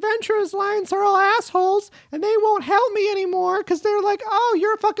 because the Adventurers Alliance are all assholes, and they won't help me anymore, because they're like, oh,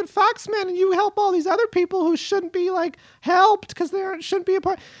 you're a fucking foxman, and you help all these other people who shouldn't be, helped, because they shouldn't be a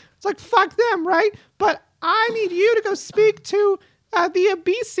part. It's like, fuck them, right? But I need you to go speak to the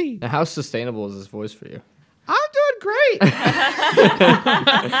Abisi. Now, how sustainable is this voice for you? I'm doing great.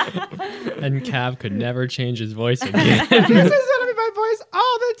 And Cav could never change his voice again. This is going to be my voice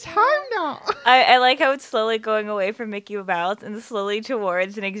all the time now. I like how it's slowly going away from Mickey Mouse and slowly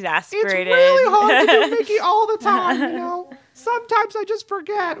towards an exasperated. It's really hard to do Mickey all the time, Sometimes I just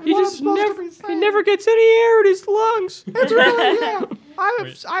forget what I'm supposed to be saying. He never gets any air in his lungs. It's really, yeah.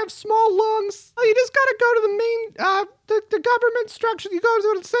 I have small lungs. You just got to go to the main, the government structure. You go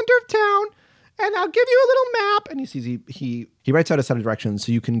to the center of town, and I'll give you a little map. And he sees he writes out a set of directions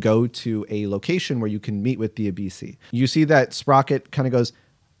so you can go to a location where you can meet with the Abisi. You see that Sprocket kind of goes,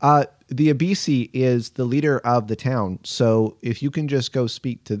 the Abisi is the leader of the town. So if you can just go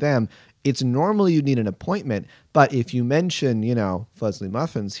speak to them, it's normally you need an appointment. But if you mention, Fuzzly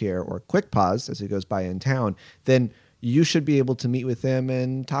Muffins here or Quick Paws as he goes by in town, then you should be able to meet with them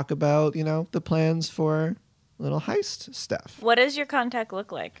and talk about, the plans for little heist stuff. What does your contact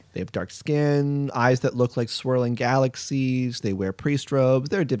look like? They have dark skin, eyes that look like swirling galaxies. They wear priest robes.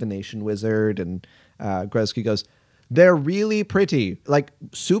 They're a divination wizard. And Gretzky goes, they're really pretty,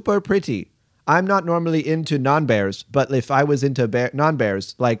 super pretty. I'm not normally into non-bears, but if I was into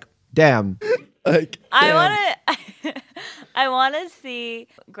non-bears, damn. I want to see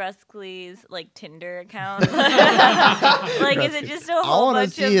Gruskly's Tinder account. Is it just a whole bunch of I want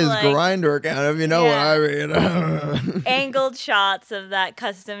to see his Grindr account, if you know what I mean. Angled shots of that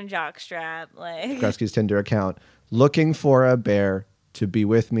custom jockstrap, Grusky's Tinder account. Looking for a bear to be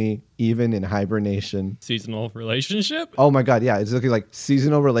with me, even in hibernation. Seasonal relationship? Oh my God, yeah. It's looking like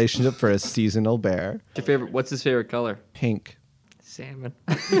seasonal relationship for a seasonal bear. What's his favorite color? Pink. Salmon.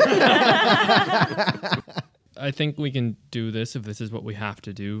 I think we can do this if this is what we have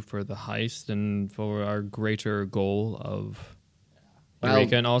to do for the heist and for our greater goal of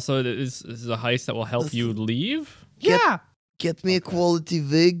Eureka. And also, this is a heist that will help you leave? Get me a quality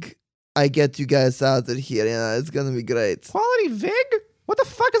wig. I get you guys out of here. It's gonna be great. Quality vig? What the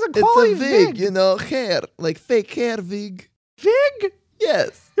fuck is a quality vig? vig? Hair. Fake hair wig. Vig?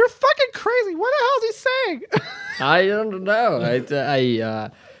 Yes. You're fucking crazy. What the hell is he saying? I don't know.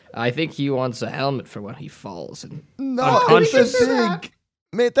 I think he wants a helmet for when he falls. And No, it's a unconscious. wig.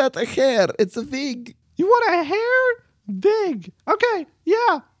 Made that a hair. It's a wig. You want a hair? Big. Okay,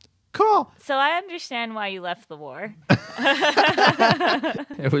 yeah. Cool. So I understand why you left the war.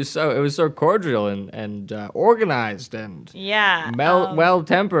 It was so cordial and organized and well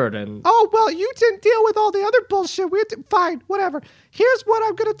tempered and. Oh well, you didn't deal with all the other bullshit. Fine, whatever. Here's what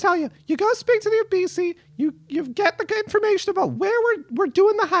I'm gonna tell you. You go speak to the BC. You get the information about where we're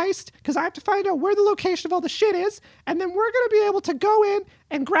doing the heist, because I have to find out where the location of all the shit is, and then we're gonna be able to go in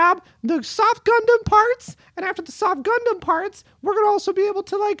and grab the soft Gundam parts, and after the soft Gundam parts, we're gonna also be able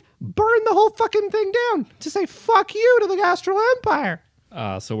to like burn the whole fucking thing down to say fuck you to the Astral Empire.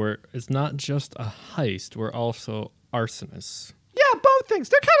 So it's not just a heist, we're also arsonists. Yeah, both things.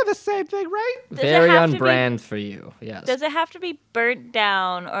 They're kind of the same thing, right? Very on brand for you, yes. Does it have to be burnt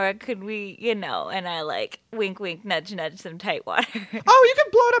down, or could we, and I like wink, wink, nudge, nudge some tight water? Oh, you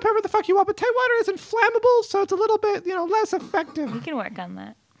can blow it up however the fuck you want, but tight water isn't flammable, so it's a little bit, less effective. We can work on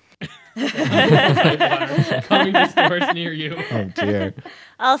that. Coming to stores near you. Oh, dear.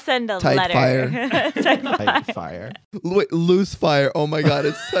 I'll send a Tight letter. Fire. Tight fire. Loose fire. Oh my god,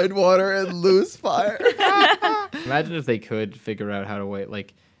 it's tight water and loose fire. Imagine if they could figure out how to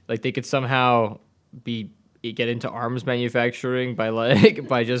like they could somehow get into arms manufacturing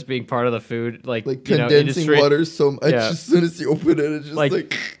by just being part of the food condensing industry. water so much as soon as you open it, it's just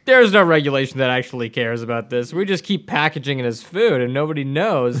like there's no regulation that actually cares about this. We just keep packaging it as food, and nobody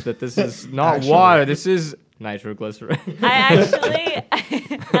knows that this is not water. This is nitroglycerin. I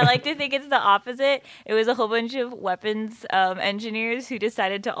like to think it's the opposite. It was a whole bunch of weapons engineers who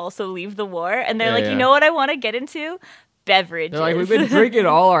decided to also leave the war, and they're you know what I want to get into? Beverages. They're like, we've been drinking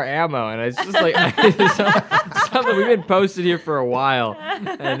all our ammo, and it's just like something we've been posted here for a while,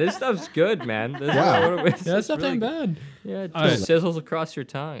 and this stuff's good, man. That's not really bad. Yeah, it just sizzles across your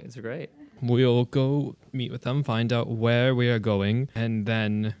tongue. It's great. We'll go meet with them, find out where we are going, and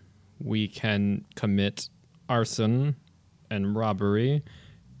then we can commit arson and robbery,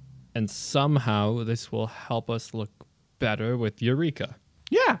 and somehow this will help us look better with Eureka.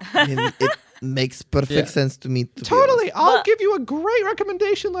 Yeah. it makes perfect sense to me. Totally. I'll give you a great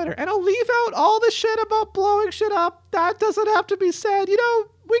recommendation letter, and I'll leave out all the shit about blowing shit up. That doesn't have to be said.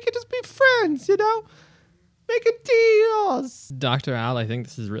 We can just be friends, Making deals. Dr. Al, I think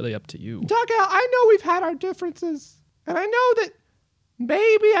this is really up to you. Doc Al, I know we've had our differences, and I know that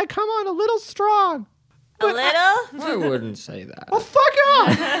maybe I come on a little strong. A little? I wouldn't say that. Well, fuck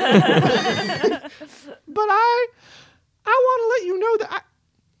off. But I want to let you know that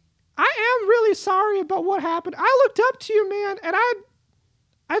I am really sorry about what happened. I looked up to you, man, and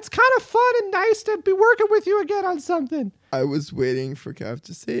it's kind of fun and nice to be working with you again on something. I was waiting for Cav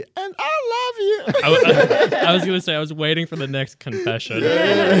to say, and I love you. I was going to say, I was waiting for the next confession.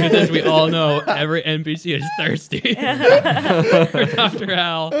 Because as we all know, every NPC is thirsty for Dr.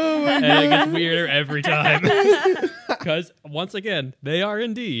 Al. And it gets weirder every time. Because, once again, they are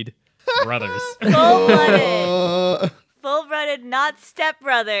indeed brothers. Full-blooded. Full-blooded, not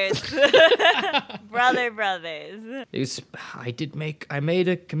step-brothers. Brothers. I made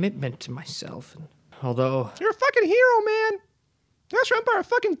a commitment to myself. Although you're a fucking hero, man. Astral Empire are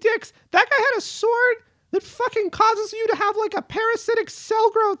fucking dicks. That guy had a sword that fucking causes you to have like a parasitic cell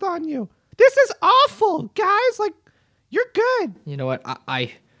growth on you. This is awful, guys. Like, you're good. You know what?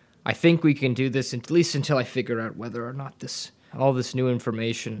 I think we can do this at least until I figure out whether or not all this new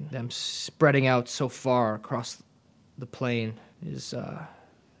information, them spreading out so far across the plane, is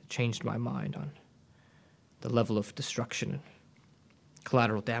changed my mind on the level of destruction and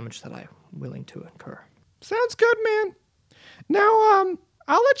collateral damage that I'm willing to incur. Sounds good, man. Now,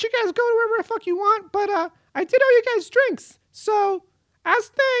 I'll let you guys go to wherever the fuck you want, but I did owe you guys drinks. So, as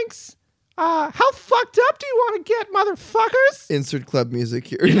thanks, how fucked up do you want to get, motherfuckers? Insert club music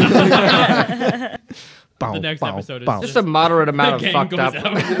here. The next episode is just a moderate amount of fucked up.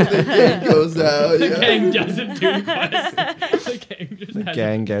 The gang goes out. The gang doesn't do quests. The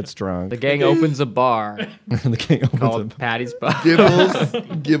gang gets drunk. The gang opens a bar. The gang opens called Patty's Bar.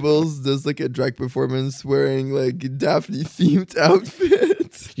 Gibbles does like a drag performance wearing like Daphne themed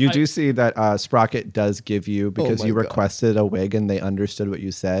outfits. You do see that Sprocket does give you, because you requested a wig and they understood what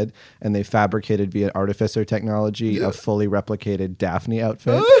you said, and they fabricated via artificer technology a fully replicated Daphne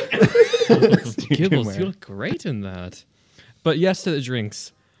outfit. Gibbles, you look great in that. But yes to the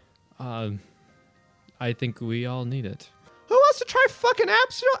drinks. I think we all need it. Who wants to try fucking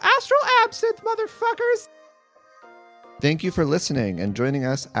astral absinthe, motherfuckers? Thank you for listening and joining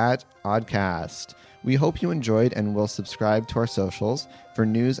us at Oddcast. We hope you enjoyed and will subscribe to our socials for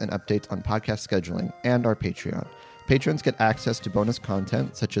news and updates on podcast scheduling and our Patreon. Patrons get access to bonus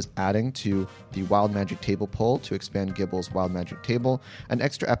content, such as adding to the Wild Magic Table poll to expand Gibble's Wild Magic Table, and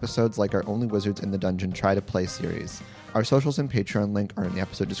extra episodes like our Only Wizards in the Dungeon Try to Play series. Our socials and Patreon link are in the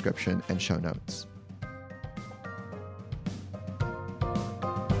episode description and show notes.